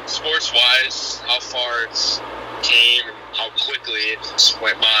like sports-wise, how far it's came and how quickly it just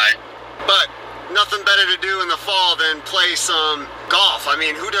went by. But nothing better to do in the fall than play some golf. I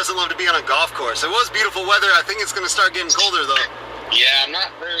mean, who doesn't love to be on a golf course? It was beautiful weather. I think it's going to start getting colder, though. Yeah, I'm not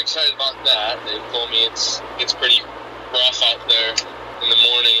very excited about that. They told me it's pretty rough out there in the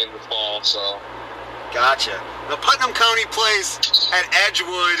morning in the fall, so. Gotcha. Now, Putnam County plays at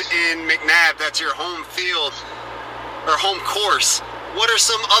Edgewood in McNabb. That's your home field, or home course. What are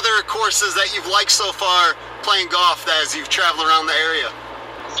some other courses that you've liked so far playing golf as you've traveled around the area?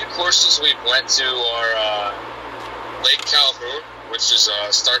 A few courses we've went to are Lake Calhoun, which is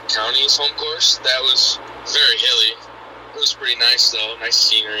Stark County's home course. That was very hilly. It was pretty nice, though. Nice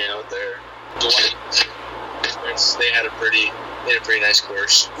scenery out there. Dwight, they had a pretty nice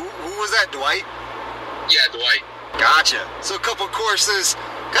course. Who was that, Dwight? Yeah, Dwight. Gotcha. So a couple courses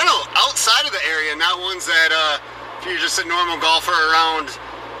kind of outside of the area, not ones that if you're just a normal golfer around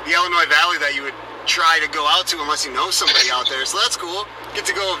the Illinois Valley that you would try to go out to unless you know somebody out there. So that's cool. Get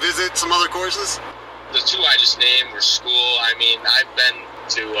to go visit some other courses. The two I just named were school. I mean, I've been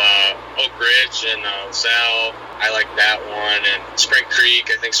to Oak Ridge and LaSalle. I like that one. And Spring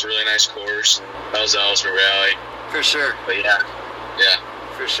Creek, I think, is a really nice course. And that was Ellsworth Valley. For sure. But yeah.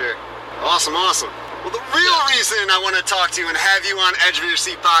 For sure. Awesome. Well, the real reason I want to talk to you and have you on Edge of Your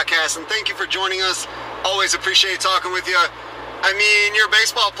Seat podcast, and thank you for joining us. Always appreciate talking with you. I mean, you're a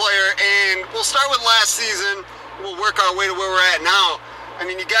baseball player, and we'll start with last season. We'll work our way to where we're at now. I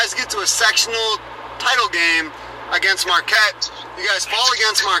mean, you guys get to a sectional title game. against Marquette. You guys fall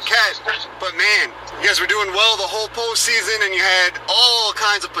against Marquette, but man, you guys were doing well the whole postseason, and you had all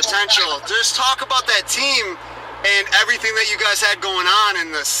kinds of potential. Just talk about that team and everything that you guys had going on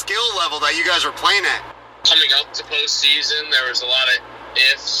and the skill level that you guys were playing at. Coming up to postseason, there was a lot of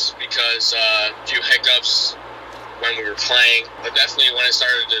ifs because a few hiccups when we were playing, but definitely when it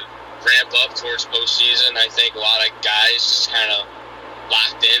started to ramp up towards postseason, I think a lot of guys just kind of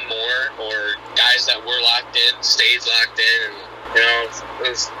locked in more, or guys that were locked in stayed locked in, and it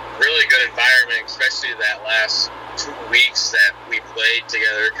was really good environment, especially that last 2 weeks that we played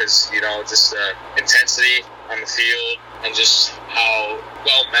together, because just the intensity on the field and just how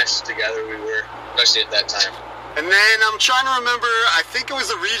well meshed together we were, especially at that time. And then I'm trying to remember, I think it was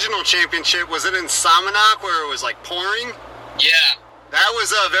a regional championship. Was it in Somonauk where it was like pouring? Yeah. That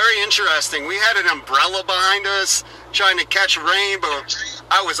was very interesting. We had an umbrella behind us trying to catch rain, but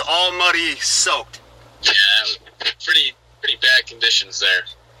I was all muddy, soaked. Yeah, pretty bad conditions there.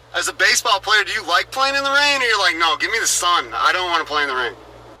 As a baseball player, do you like playing in the rain, or you're like, no, give me the sun. I don't want to play in the rain?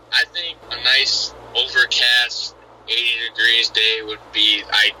 I think a nice overcast 80 degrees day would be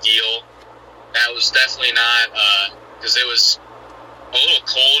ideal. That was definitely not, because it was a little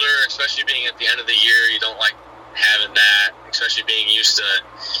colder, especially being at the end of the year. You don't like having that, especially being used to,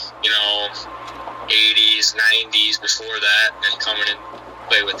 80s, 90s before that, and coming and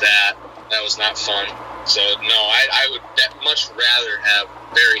play with that. That was not fun. So, no, I would much rather have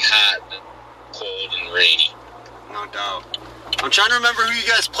very hot than cold and rainy. No doubt. I'm trying to remember who you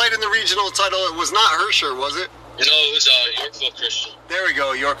guys played in the regional title. It was not Herscher, was it? No, it was Yorkville Christian. There we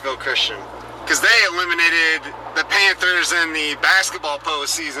go, Yorkville Christian. Because they eliminated the Panthers in the basketball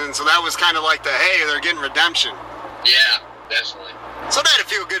postseason, so that was kind of like hey, they're getting redemption. Yeah, definitely. So that had to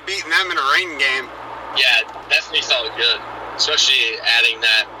feel good beating them in a rain game. Yeah, it definitely felt good, especially adding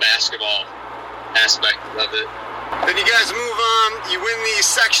that basketball aspect of it. Then you guys move on. You win the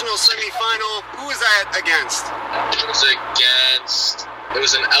sectional semifinal. Who was that against? It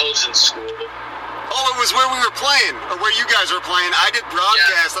was an Elgin school. Oh, it was where we were playing, or where you guys were playing. I did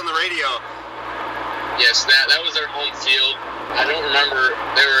broadcast on the radio. Yes, that was their home field. I don't remember.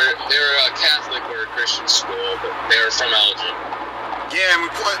 They were a Catholic or a Christian school, but they were from Elgin. Yeah, and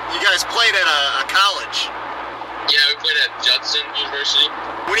you guys played at a college. Yeah, we played at Judson University.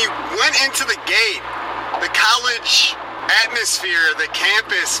 When you went into the gate, the college atmosphere, the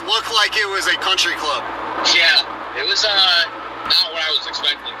campus looked like it was a country club. Yeah, it was not what I was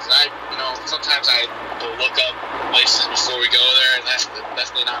expecting. Cause sometimes I will look up places before we go there, and that's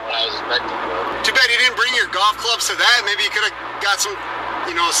definitely not what I was expecting. Too bad you didn't bring your golf clubs to that. Maybe you could have got some,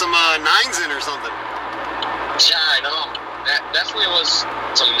 some nines in or something. Yeah, I know. That definitely was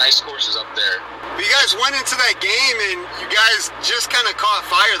some nice courses up there. But you guys went into that game, and you guys just kind of caught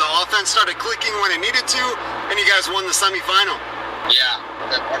fire. The offense started clicking when it needed to, and you guys won the semifinal.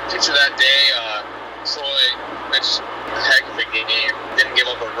 Yeah, our pitcher that day, Troy, pitched a heck of a game. Didn't give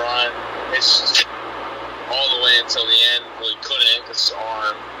up a run. Pitched all the way until the end. Well, he couldn't because his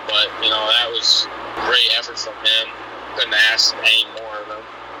arm, but that was great effort from him. Couldn't ask any more of him.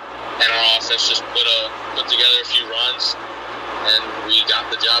 And our offense just put together a few runs, and we got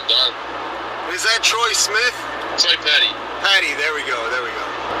the job done. Is that Troy Smith? Troy Petty. Petty, there we go.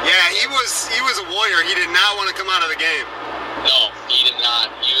 Yeah, he was a warrior. He did not want to come out of the game. No, he did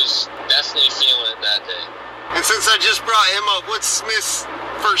not. He was definitely feeling it that day. And since I just brought him up, what's Smith's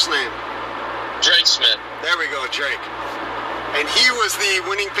first name? Drake Smith. There we go, Drake. And he was the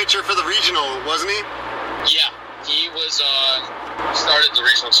winning pitcher for the regional, wasn't he? Yeah, he was, started the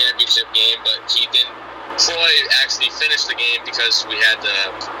regional championship game, but he didn't. Troy actually finished the game because we had to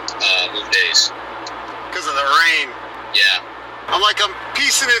move days. Because of the rain. Yeah. I'm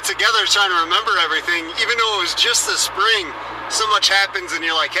piecing it together, trying to remember everything. Even though it was just the spring, so much happens, and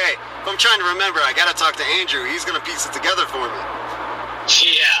you're like, hey, if I'm trying to remember, I got to talk to Andrew. He's going to piece it together for me.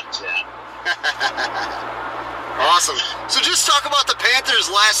 Yeah. Awesome. So just talk about the Panthers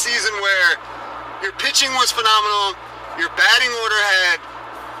last season, where your pitching was phenomenal, your batting order had,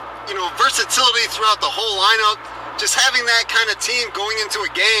 versatility throughout the whole lineup. Just having that kind of team going into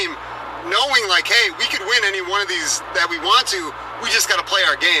a game, knowing hey, we could win any one of these that we want to. We just got to play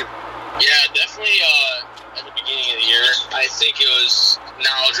our game. Yeah, definitely. At the beginning of the year, I think it was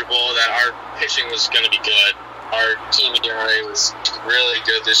knowledgeable that our pitching was going to be good. Our team ERA was really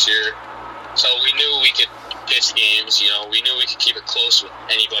good this year, so we knew we could pitch games. We knew we could keep it close with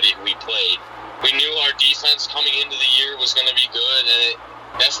anybody we played. We knew our defense coming into the year was going to be good, and it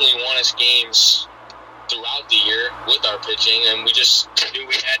definitely won us games throughout the year with our pitching, and we just knew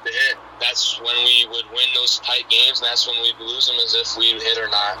we had to hit. That's when we would win those tight games, and that's when we'd lose them, as if we'd hit or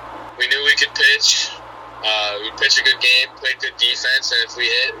not. We knew we could pitch. We pitched a good game, played good defense, and if we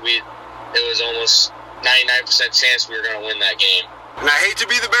hit, it was almost 99% chance we were going to win that game. And I hate to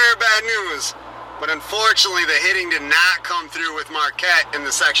be the bearer of bad news, but unfortunately the hitting did not come through with Marquette in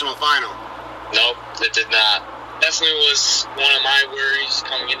the sectional final. Nope, it did not. Definitely was one of my worries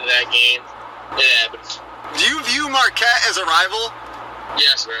coming into that game. It happened. Do you view Marquette as a rival?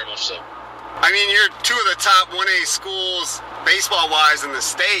 Yes, very much so. I mean, you're two of the top 1A schools baseball-wise in the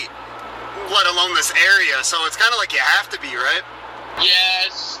state, let alone this area, so it's kind of like you have to be, right?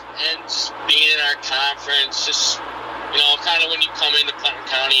 Yes, and just being in our conference, just, kind of when you come into Putnam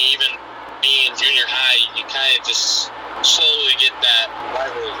County, even being in junior high, you kind of just slowly get that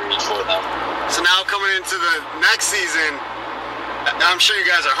rivalry for them. So now coming into the next season, I'm sure you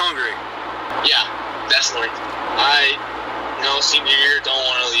guys are hungry. Yeah, definitely. Senior year, don't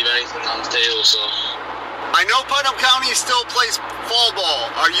want to leave anything on the table, so. I know Putnam County still plays fall ball.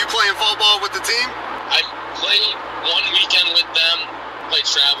 Are you playing fall ball with the team? I played one weekend with them, played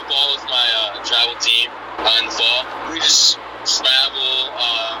travel ball with my travel team in the fall. We just travel,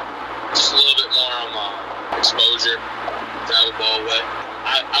 just a little bit more exposure, travel ball with.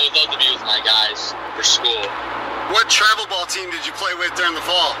 I would love to be with my guys for school. What travel ball team did you play with during the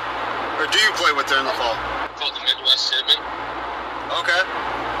fall? Or do you play with during the fall? Called the Midwest Hitmen. Okay.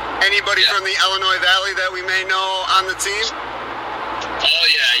 Anybody from the Illinois Valley that we may know on the team? Oh,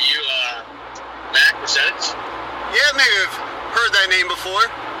 yeah. Mac Percentage? Yeah, maybe I've heard that name before.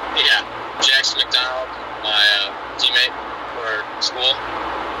 Yeah. Jackson McDonald, my teammate for school.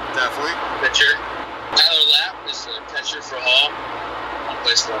 Definitely. Pitcher. Tyler Lapp is the catcher for Hall. I'll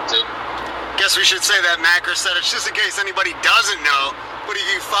play for him, too. Guess we should say that Mac Percentage, just in case anybody doesn't know, but if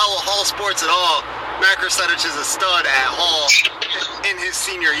you follow Hall sports at all, Mac Percentage is a stud at Hall in his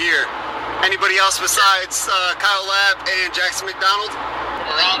senior year. Anybody else besides Kyle Lapp and Jackson McDonald?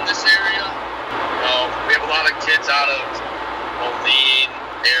 From around this area, we have a lot of kids out of Moline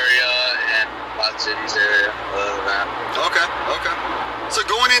area and Quad Cities area, other than that. Okay. So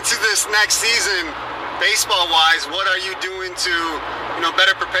going into this next season, baseball-wise, what are you doing to,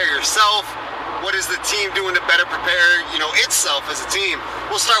 better prepare yourself? What is the team doing to better prepare, itself as a team?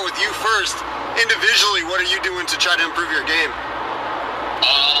 We'll start with you first. Individually, what are you doing to try to improve your game?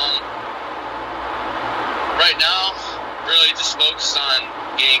 Right now, really just focused on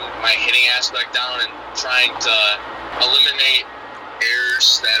getting my hitting aspect down and trying to eliminate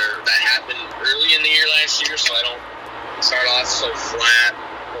errors that happened early in the year last year, so I don't start off so flat,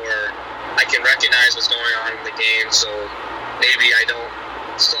 or I can recognize what's going on in the game, so maybe I don't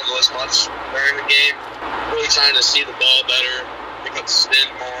struggle as much during the game. Really trying to see the ball better, pick up the spin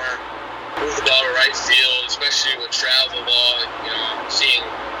more, move the ball to right field, especially with travel ball, seeing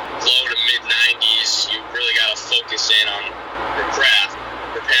low to mid-90s, you really got to focus in on your craft,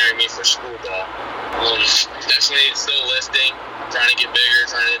 preparing me for school ball. Definitely still lifting, trying to get bigger,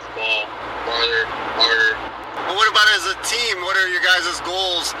 trying to hit the ball farther, harder. Well, what about as a team? What are your guys'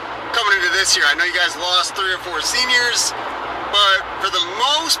 goals coming into this year? I know you guys lost 3 or 4 seniors, but for the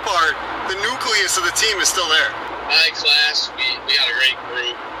most part, the nucleus of the team is still there. My class, we got a great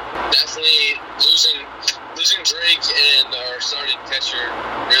group. Definitely losing Drake and our starting catcher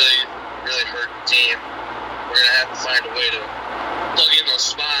really hurt the team. We're gonna have to find a way to plug in those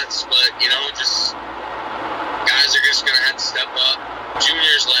spots, but just guys are just gonna have to step up.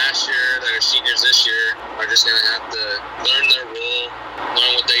 Juniors last year that are seniors this year are just gonna have to learn their role,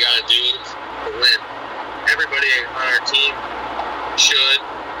 learn what they gotta do to win. Everybody on our team should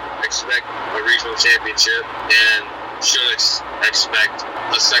expect a regional championship and should expect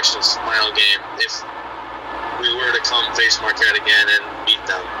a sectional final game if we were to come face Marquette again and beat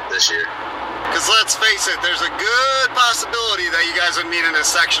them this year. Because let's face it, there's a good possibility that you guys would meet in a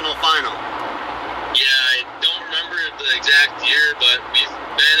sectional final. Yeah, I don't remember the exact year, but we've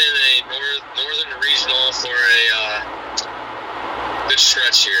been in a northern regional for a good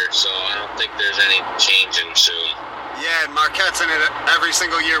stretch here, so I don't think there's any changing soon. Yeah, and Marquette's in it every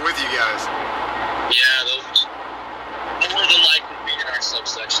single year with you guys. Yeah, those more than likely be in our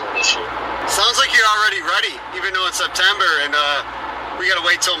subsection this year. Sounds like you're already ready, even though it's September and we gotta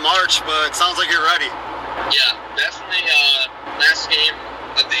wait till March, but it sounds like you're ready. Yeah, definitely. Last game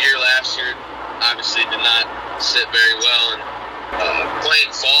of the year last year obviously did not sit very well, and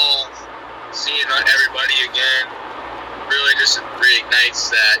playing fall, seeing everybody again, really just reignites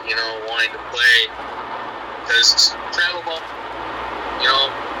that, wanting to play, because travel ball,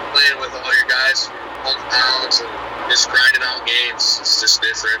 playing with all your guys from hometowns and just grinding out games, it's just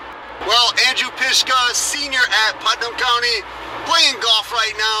different. Well, Andrew Pyszka, senior at Putnam County, playing golf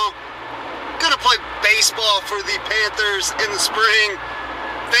right now, gonna play baseball for the Panthers in the spring.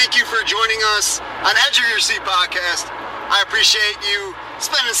 thank you for joining us on Edge of Your Seat podcast. I appreciate you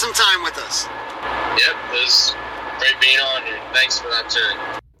spending some time with us. Yep, it was great being on here. Thanks for that, too.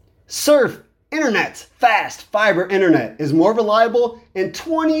 Surf Internet's fast fiber internet is more reliable and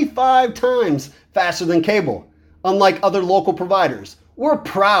 25 times faster than cable. Unlike other local providers, we're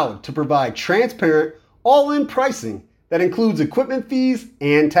proud to provide transparent, all-in pricing that includes equipment fees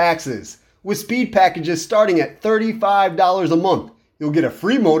and taxes. With speed packages starting at $35 a month, you'll get a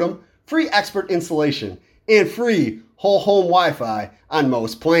free modem, free expert installation, and free whole home Wi-Fi on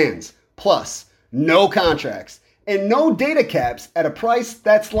most plans. Plus, no contracts and no data caps at a price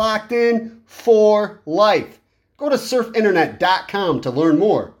that's locked in for life. Go to surfinternet.com to learn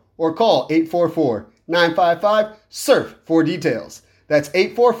more or call 844-955-SURF for details. That's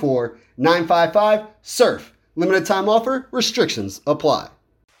 844-955-SURF. Limited time offer, restrictions apply.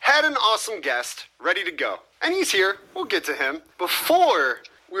 Had an awesome guest ready to go. And he's here. We'll get to him. Before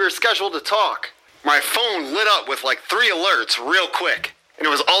we were scheduled to talk, my phone lit up with like 3 alerts real quick. And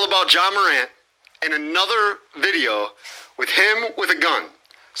it was all about Ja Morant and another video with him with a gun.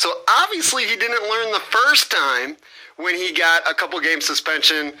 So obviously he didn't learn the first time when he got a couple game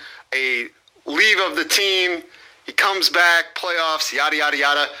suspension, a leave of the team. He comes back, playoffs, yada, yada,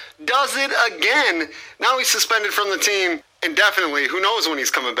 yada. Does it again. Now he's suspended from the team indefinitely. Who knows when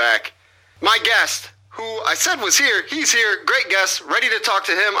he's coming back. My guest, who I said was here, he's here. Great guest. Ready to talk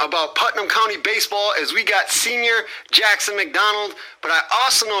to him about Putnam County baseball as we got senior Jackson McDonald. But I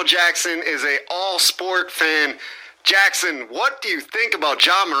also know Jackson is a all-sport fan. Jackson, what do you think about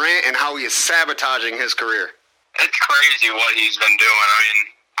Ja Morant and how he is sabotaging his career? It's crazy what he's been doing. I mean,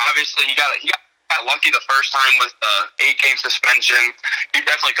 obviously he got lucky the first time with the 8-game suspension. He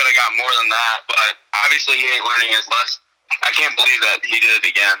definitely could have got more than that, but obviously he ain't learning his lesson. I can't believe that he did it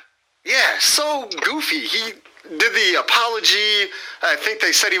again. Yeah, so goofy. He did the apology. I think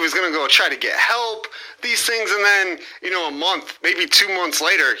they said he was going to go try to get help, these things, and then, a month, maybe 2 months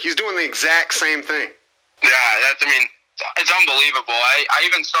later, he's doing the exact same thing. Yeah, it's unbelievable. I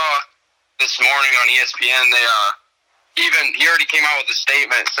even saw this morning on ESPN, he already came out with a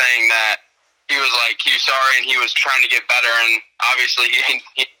statement saying that he was sorry and he was trying to get better, and obviously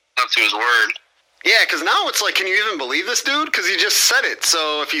he up to his word. Yeah, because now it's like, can you even believe this dude? Because he just said it.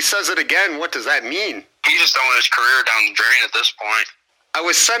 So if he says it again, what does that mean? He's just throwing his career down the drain at this point. I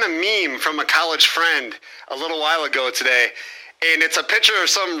was sent a meme from a college friend a little while ago today, and it's a picture of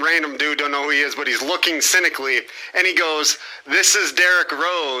some random dude, don't know who he is, but he's looking cynically, and he goes, "This is Derrick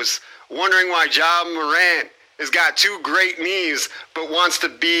Rose, wondering why Ja Morant has got 2 great knees, but wants to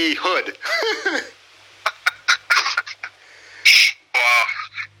be Hood." Wow.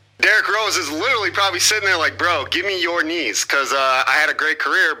 Derrick Rose is literally probably sitting there like, bro, give me your knees, because I had a great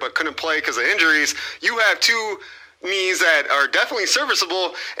career but couldn't play because of injuries. You have 2 knees that are definitely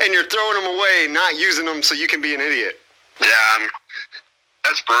serviceable, and you're throwing them away, not using them so you can be an idiot. Yeah,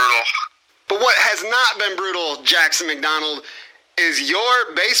 that's brutal. But what has not been brutal, Jackson McDonald, is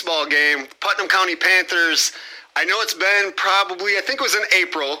your baseball game, Putnam County Panthers. I know it's been probably, I think it was in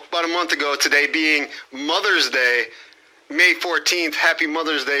April, about a month ago today, being Mother's Day, May 14th. Happy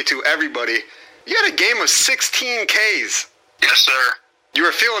Mother's Day to everybody. You had a game of 16 Ks. Yes, sir. You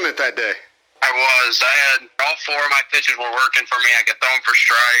were feeling it that day. I was. I had all 4 of my pitches were working for me. I could throw them for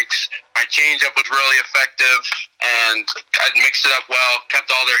strikes. My changeup was really effective, and I'd mixed it up well,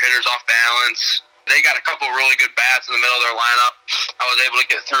 kept all their hitters off balance. They got a couple of really good bats in the middle of their lineup. I was able to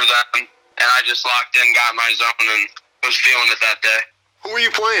get through them, and I just locked in, got my zone, and was feeling it that day. Who were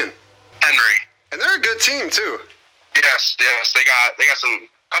you playing? Henry. And they're a good team, too. Yes. They got some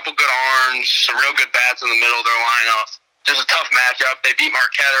couple good arms, some real good bats in the middle of their lineup. Just a tough matchup. They beat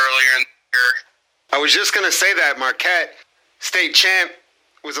Marquette earlier in the year. I was just going to say that Marquette, state champ,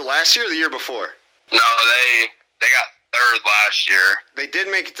 was it last year or the year before? No, they got 3rd last year. They did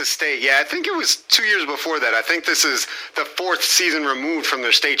make it to state. Yeah, I think it was 2 years before that. I think this is the 4th season removed from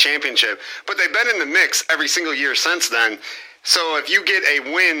their state championship. But they've been in the mix every single year since then. So if you get a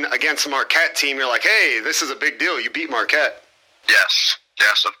win against a Marquette team, you're like, hey, this is a big deal. You beat Marquette. Yes,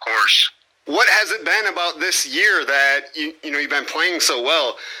 of course. What has it been about this year that you've been playing so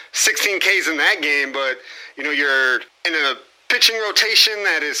well? 16 Ks in that game, but you're in a pitching rotation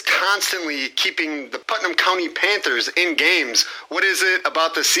that is constantly keeping the Putnam County Panthers in games. What is it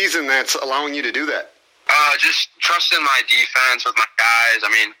about the season that's allowing you to do that? Just trusting my defense with my guys. I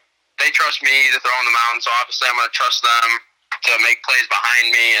mean, they trust me to throw on the mound, so obviously I'm going to trust them to make plays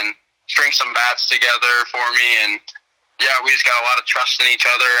behind me and string some bats together for me. And yeah, we just got a lot of trust in each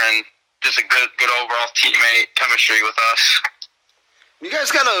other and just a good overall teammate chemistry with us. You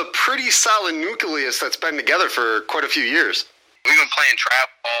guys got a pretty solid nucleus that's been together for quite a few years. we've been playing trap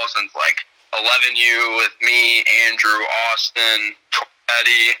ball since like 11U with me, Andrew, Austin,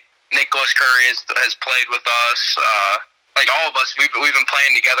 Eddie, Nicholas Curry has played with us. Like all of us, we've been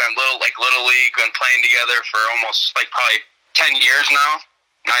playing together in little league. Been playing together for almost like probably 10 years now,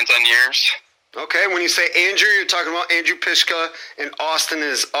 9-10 years. Okay, when you say Andrew, you're talking about Andrew Pyszka, and Austin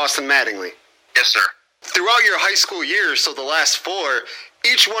is Austin Mattingly. Yes, sir. Throughout your high school years, so the last 4,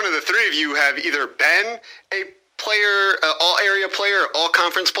 each one of the 3 of you have either been a player, all-area player,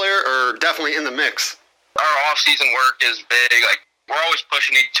 all-conference player, or definitely in the mix. Our off-season work is big. Like, we're always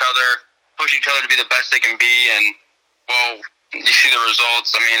pushing each other to be the best they can be, and, well, you see the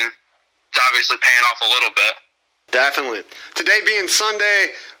results. I mean, it's obviously paying off a little bit. Definitely. Today being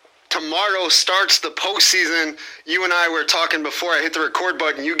Sunday, tomorrow starts the postseason. You and I were talking before I hit the record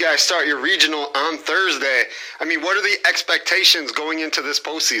button. You guys start your regional on Thursday. I mean, what are the expectations going into this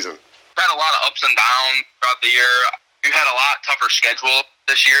postseason? We've had a lot of ups and downs throughout the year. We've had a lot tougher schedule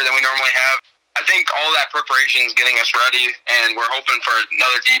this year than we normally have. I think all that preparation is getting us ready, and we're hoping for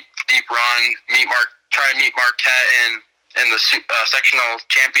another deep run. Try to meet Marquette in the sectional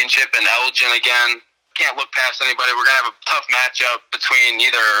championship in Elgin again. Can't look past anybody. We're gonna have a tough matchup between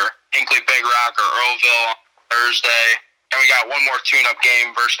either Hinckley Big Rock or Earlville on Thursday, and we got one more tune-up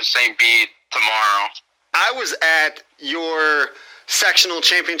game versus St. Bede tomorrow. I was at your sectional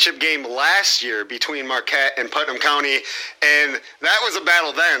championship game last year between Marquette and Putnam County, and that was a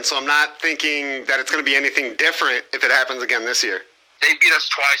battle then, so I'm not thinking that it's going to be anything different if it happens again this year. They beat us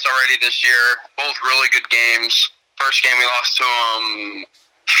twice already this year, both really good games. First game we lost to them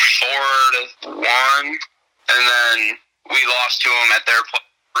 4-1, and then we lost to them at their place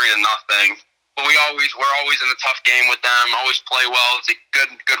 3-0. But we're always in a tough game with them, always play well. It's a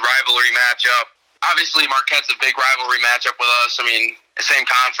good rivalry matchup. Obviously, Marquette's a big rivalry matchup with us. I mean, same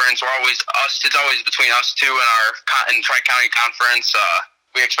conference. It's always between us two in Tri-County Conference.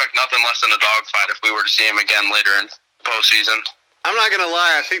 We expect nothing less than a dogfight if we were to see them again later in the postseason. I'm not going to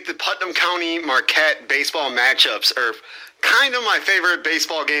lie. I think the Putnam County-Marquette baseball matchups are kind of my favorite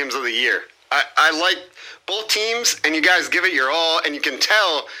baseball games of the year. I like both teams, and you guys give it your all, and you can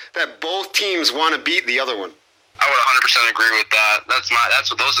tell that both teams want to beat the other one. I would 100% agree with that. Those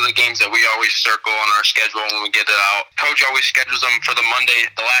are the games that we always circle on our schedule when we get it out. Coach always schedules them for the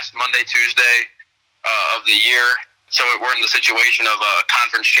last Monday, Tuesday of the year. So we're in the situation of a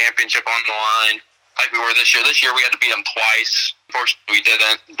conference championship on the line, like we were this year. This year we had to beat them twice. Unfortunately, we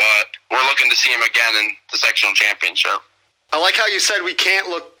didn't, but we're looking to see them again in the sectional championship. I like how you said we can't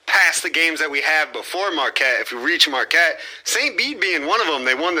look past the games that we have before Marquette. If we reach Marquette, St. Bede being one of them,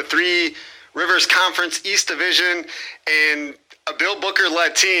 they won the Three Rivers Conference East Division, and a Bill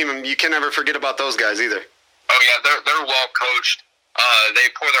Booker-led team, and you can never forget about those guys either. Oh, yeah, they're well coached.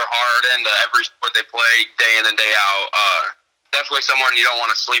 They pour their heart into every sport they play day in and day out. Definitely someone you don't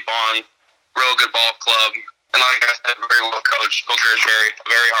want to sleep on. Real good ball club. And like I said, very well coached. Booker is a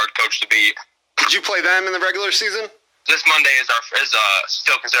very hard coach to beat. Did you play them in the regular season? This Monday is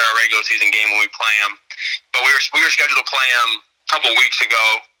still considered our regular season game when we play them. But we were scheduled to play them a couple weeks ago,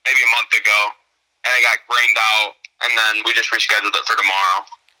 maybe a month ago, and it got rained out, and then we just rescheduled it for tomorrow.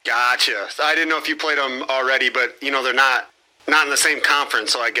 Gotcha. I didn't know if you played them already, but, they're not in the same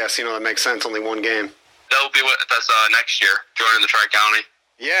conference, so I guess, that makes sense, only one game. They'll be with us next year, joining the Tri-County.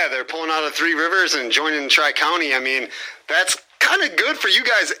 Yeah, they're pulling out of Three Rivers and joining Tri-County. I mean, that's kind of good for you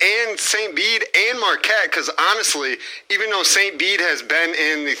guys and St. Bede and Marquette, because honestly, even though St. Bede has been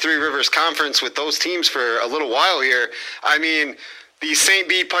in the Three Rivers Conference with those teams for a little while here, I mean, the St.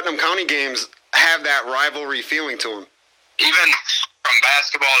 Bede Putnam County games have that rivalry feeling to them. Even from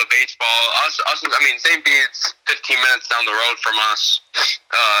basketball to baseball, St. Bede's 15 minutes down the road from us.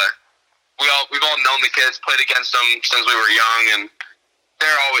 We've all known the kids, played against them since we were young, and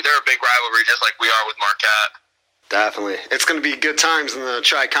they're a big rivalry, just like we are with Marquette. Definitely. It's going to be good times in the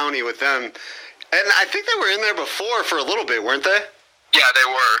Tri-County with them. And I think they were in there before for a little bit, weren't they? Yeah, they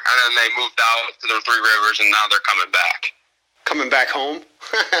were. And then they moved out to the Three Rivers, and now they're coming back. Coming back home?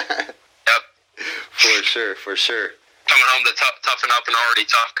 Yep. For sure. Coming home to toughen up an already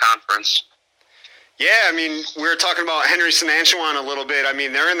tough conference. Yeah, we were talking about Henry Senanchuan a little bit.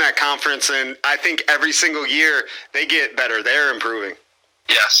 They're in that conference, and I think every single year they get better. They're improving.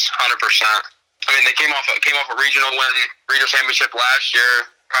 Yes, 100%. They came off a regional championship last year.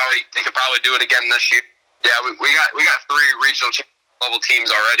 They could probably do it again this year. Yeah, we got 3 regional level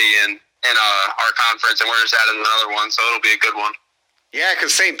teams already in our conference, and we're just adding another one, so it'll be a good one. Yeah,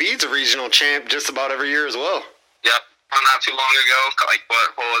 because St. Bede's a regional champ just about every year as well. Yep. Not too long ago,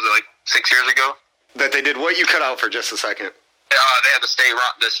 what was it, 6 years ago? That they did what? You cut out for just a second. They had the state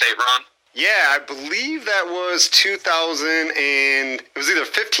run. Yeah, I believe that was 2000 and it was either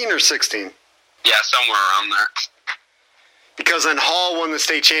 15 or 16. Yeah, somewhere around there. Because then Hall won the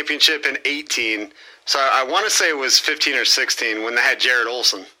state championship in 18. So I want to say it was 15 or 16 when they had Jared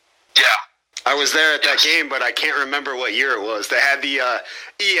Olson. Yeah. I was there at that game, but I can't remember what year it was. They had the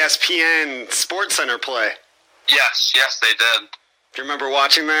ESPN Sports Center play. Yes, they did. Do you remember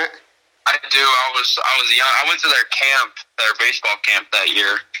watching that? I do. I was young. I went to their camp, their baseball camp that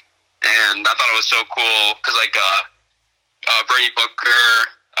year, and I thought it was so cool because Brady Booker,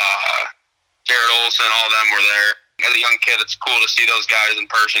 Jared Olson, all of them were there. As a young kid, it's cool to see those guys in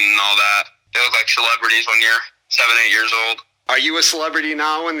person and all that. They look like celebrities when you're 7, 8 years old. Are you a celebrity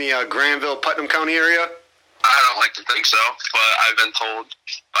now in the Granville, Putnam County area? I don't like to think so, but I've been told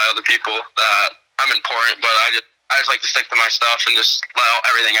by other people that I'm important, but I just like to stick to my stuff and just let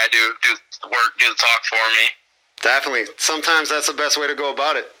everything I do the work, do the talk for me. Definitely. Sometimes that's the best way to go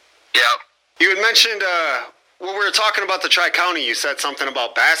about it. Yeah. You had mentioned when we were talking about the Tri-County, you said something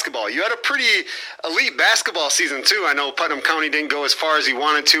about basketball. You had a pretty elite basketball season, too. I know Putnam County didn't go as far as you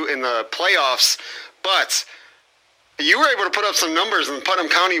wanted to in the playoffs, but you were able to put up some numbers, and Putnam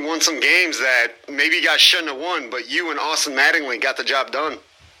County won some games that maybe you guys shouldn't have won, but you and Austin Mattingly got the job done.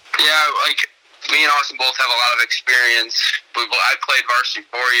 Yeah, like me and Austin both have a lot of experience. I played varsity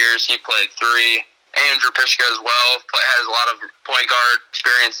 4 years. He played 3. Andrew Pyszka as well has a lot of point guard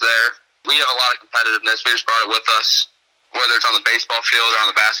experience there. We have a lot of competitiveness. We just brought it with us, whether it's on the baseball field or on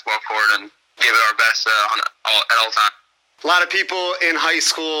the basketball court, and give it our best at all times. A lot of people in high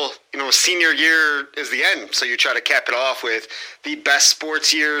school, senior year is the end, so you try to cap it off with the best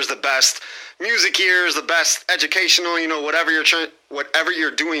sports years, the best music years, the best educational, whatever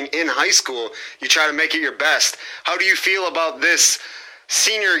you're doing in high school, you try to make it your best. How do you feel about this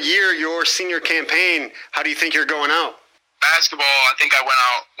senior year, your senior campaign? How do you think you're going out? Basketball, I think I went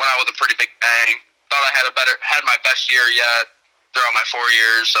out with a pretty big bang. Thought I had my best year yet throughout my 4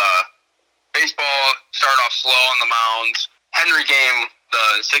 years. Baseball started off slow on the mound. Henry game,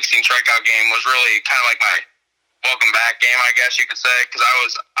 the 16 strikeout game, was really kind of like my welcome back game, I guess you could say, because I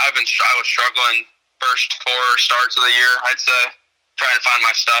was struggling first 4 starts of the year, I'd say, trying to find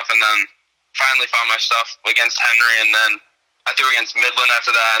my stuff, and then finally found my stuff against Henry, and then I threw against Midland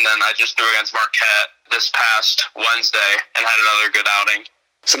after that, and then I just threw against Marquette this past Wednesday and had another good outing.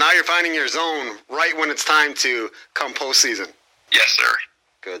 So now you're finding your zone right when it's time to come postseason. Yes, sir.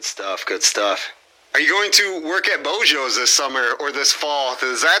 Good stuff, good stuff. Are you going to work at Bojo's this summer or this fall?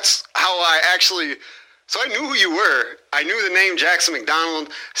 Because that's how so I knew who you were. I knew the name Jackson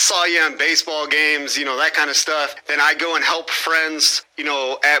McDonald, saw you on baseball games, that kind of stuff. Then I go and help friends,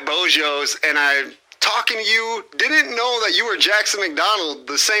 at Bojo's, and I talking to you, didn't know that you were Jackson McDonald,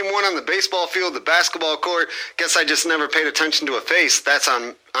 the same one on the baseball field, the basketball court. Guess I just never paid attention to a face. That's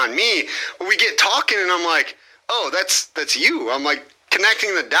on me. But we get talking, and I'm like, oh, that's you. I'm like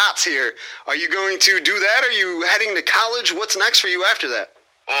connecting the dots here. Are you going to do that? Are you heading to college? What's next for you after that?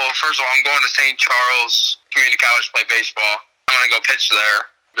 Well, first of all, I'm going to St. Charles Community College to play baseball. I'm going to go pitch there.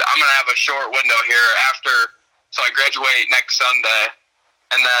 I'm going to have a short window here so I graduate next Sunday.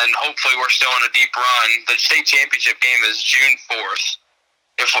 And then hopefully we're still in a deep run. The state championship game is June 4th.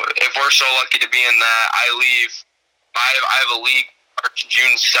 If we're so lucky to be in that, I have a league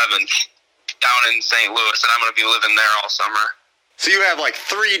June 7th down in St. Louis, and I'm going to be living there all summer. So you have like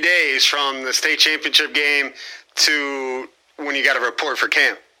 3 days from the state championship game to when you got to report for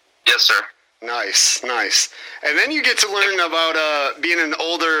camp. Yes, sir. Nice. And then you get to learn about being an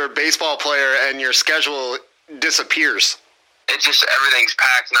older baseball player, and your schedule disappears. It's just everything's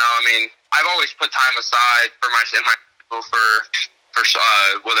packed now. I mean, I've always put time aside for my schedule for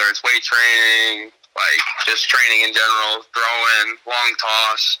whether it's weight training, like just training in general, throwing, long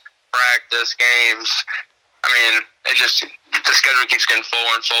toss, practice, games. I mean, the schedule keeps getting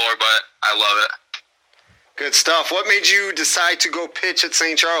fuller and fuller, but I love it. Good stuff. What made you decide to go pitch at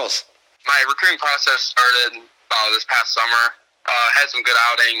St. Charles? My recruiting process started this past summer. Had some good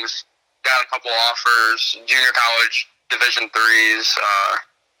outings, got a couple offers, junior college, Division IIIs,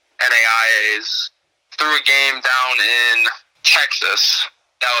 NAIAs. Threw a game down in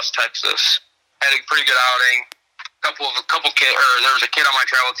Dallas, Texas. Had a pretty good outing. There was a kid on my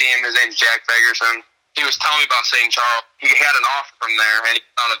travel team. His name's Jack Fagerson. He was telling me about St. Charles. He had an offer from there, and he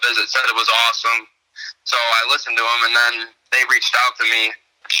on a visit said it was awesome. So I listened to him, and then they reached out to me.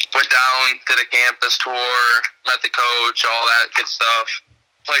 Went down to the campus tour, met the coach, all that good stuff.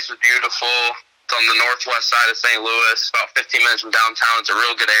 The place was beautiful. It's on the northwest side of St. Louis, about 15 minutes from downtown. It's a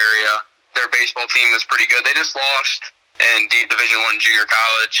real good area. Their baseball team is pretty good. They just lost in Division I junior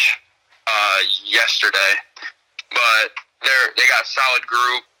college yesterday, but they got a solid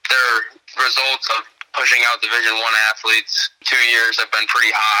group. their results of pushing out Division I athletes 2 years have been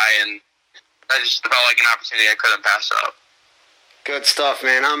pretty high, and I just felt like an opportunity I couldn't pass up. Good stuff,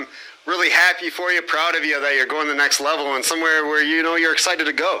 man. I'm really happy for you, proud of you that you're going to the next level and somewhere where you know you're excited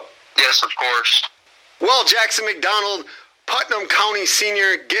to go. Yes, of course. Well, Jackson McDonald, Putnam County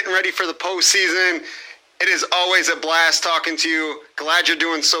senior, getting ready for the postseason. It is always a blast talking to you. Glad you're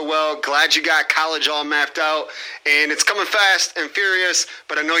doing so well. Glad you got college all mapped out. And it's coming fast and furious,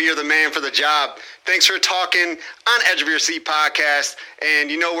 but I know you're the man for the job. Thanks for talking on Edge of Your Seat podcast.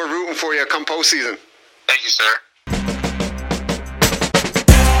 And you know we're rooting for you come postseason. Thank you, sir.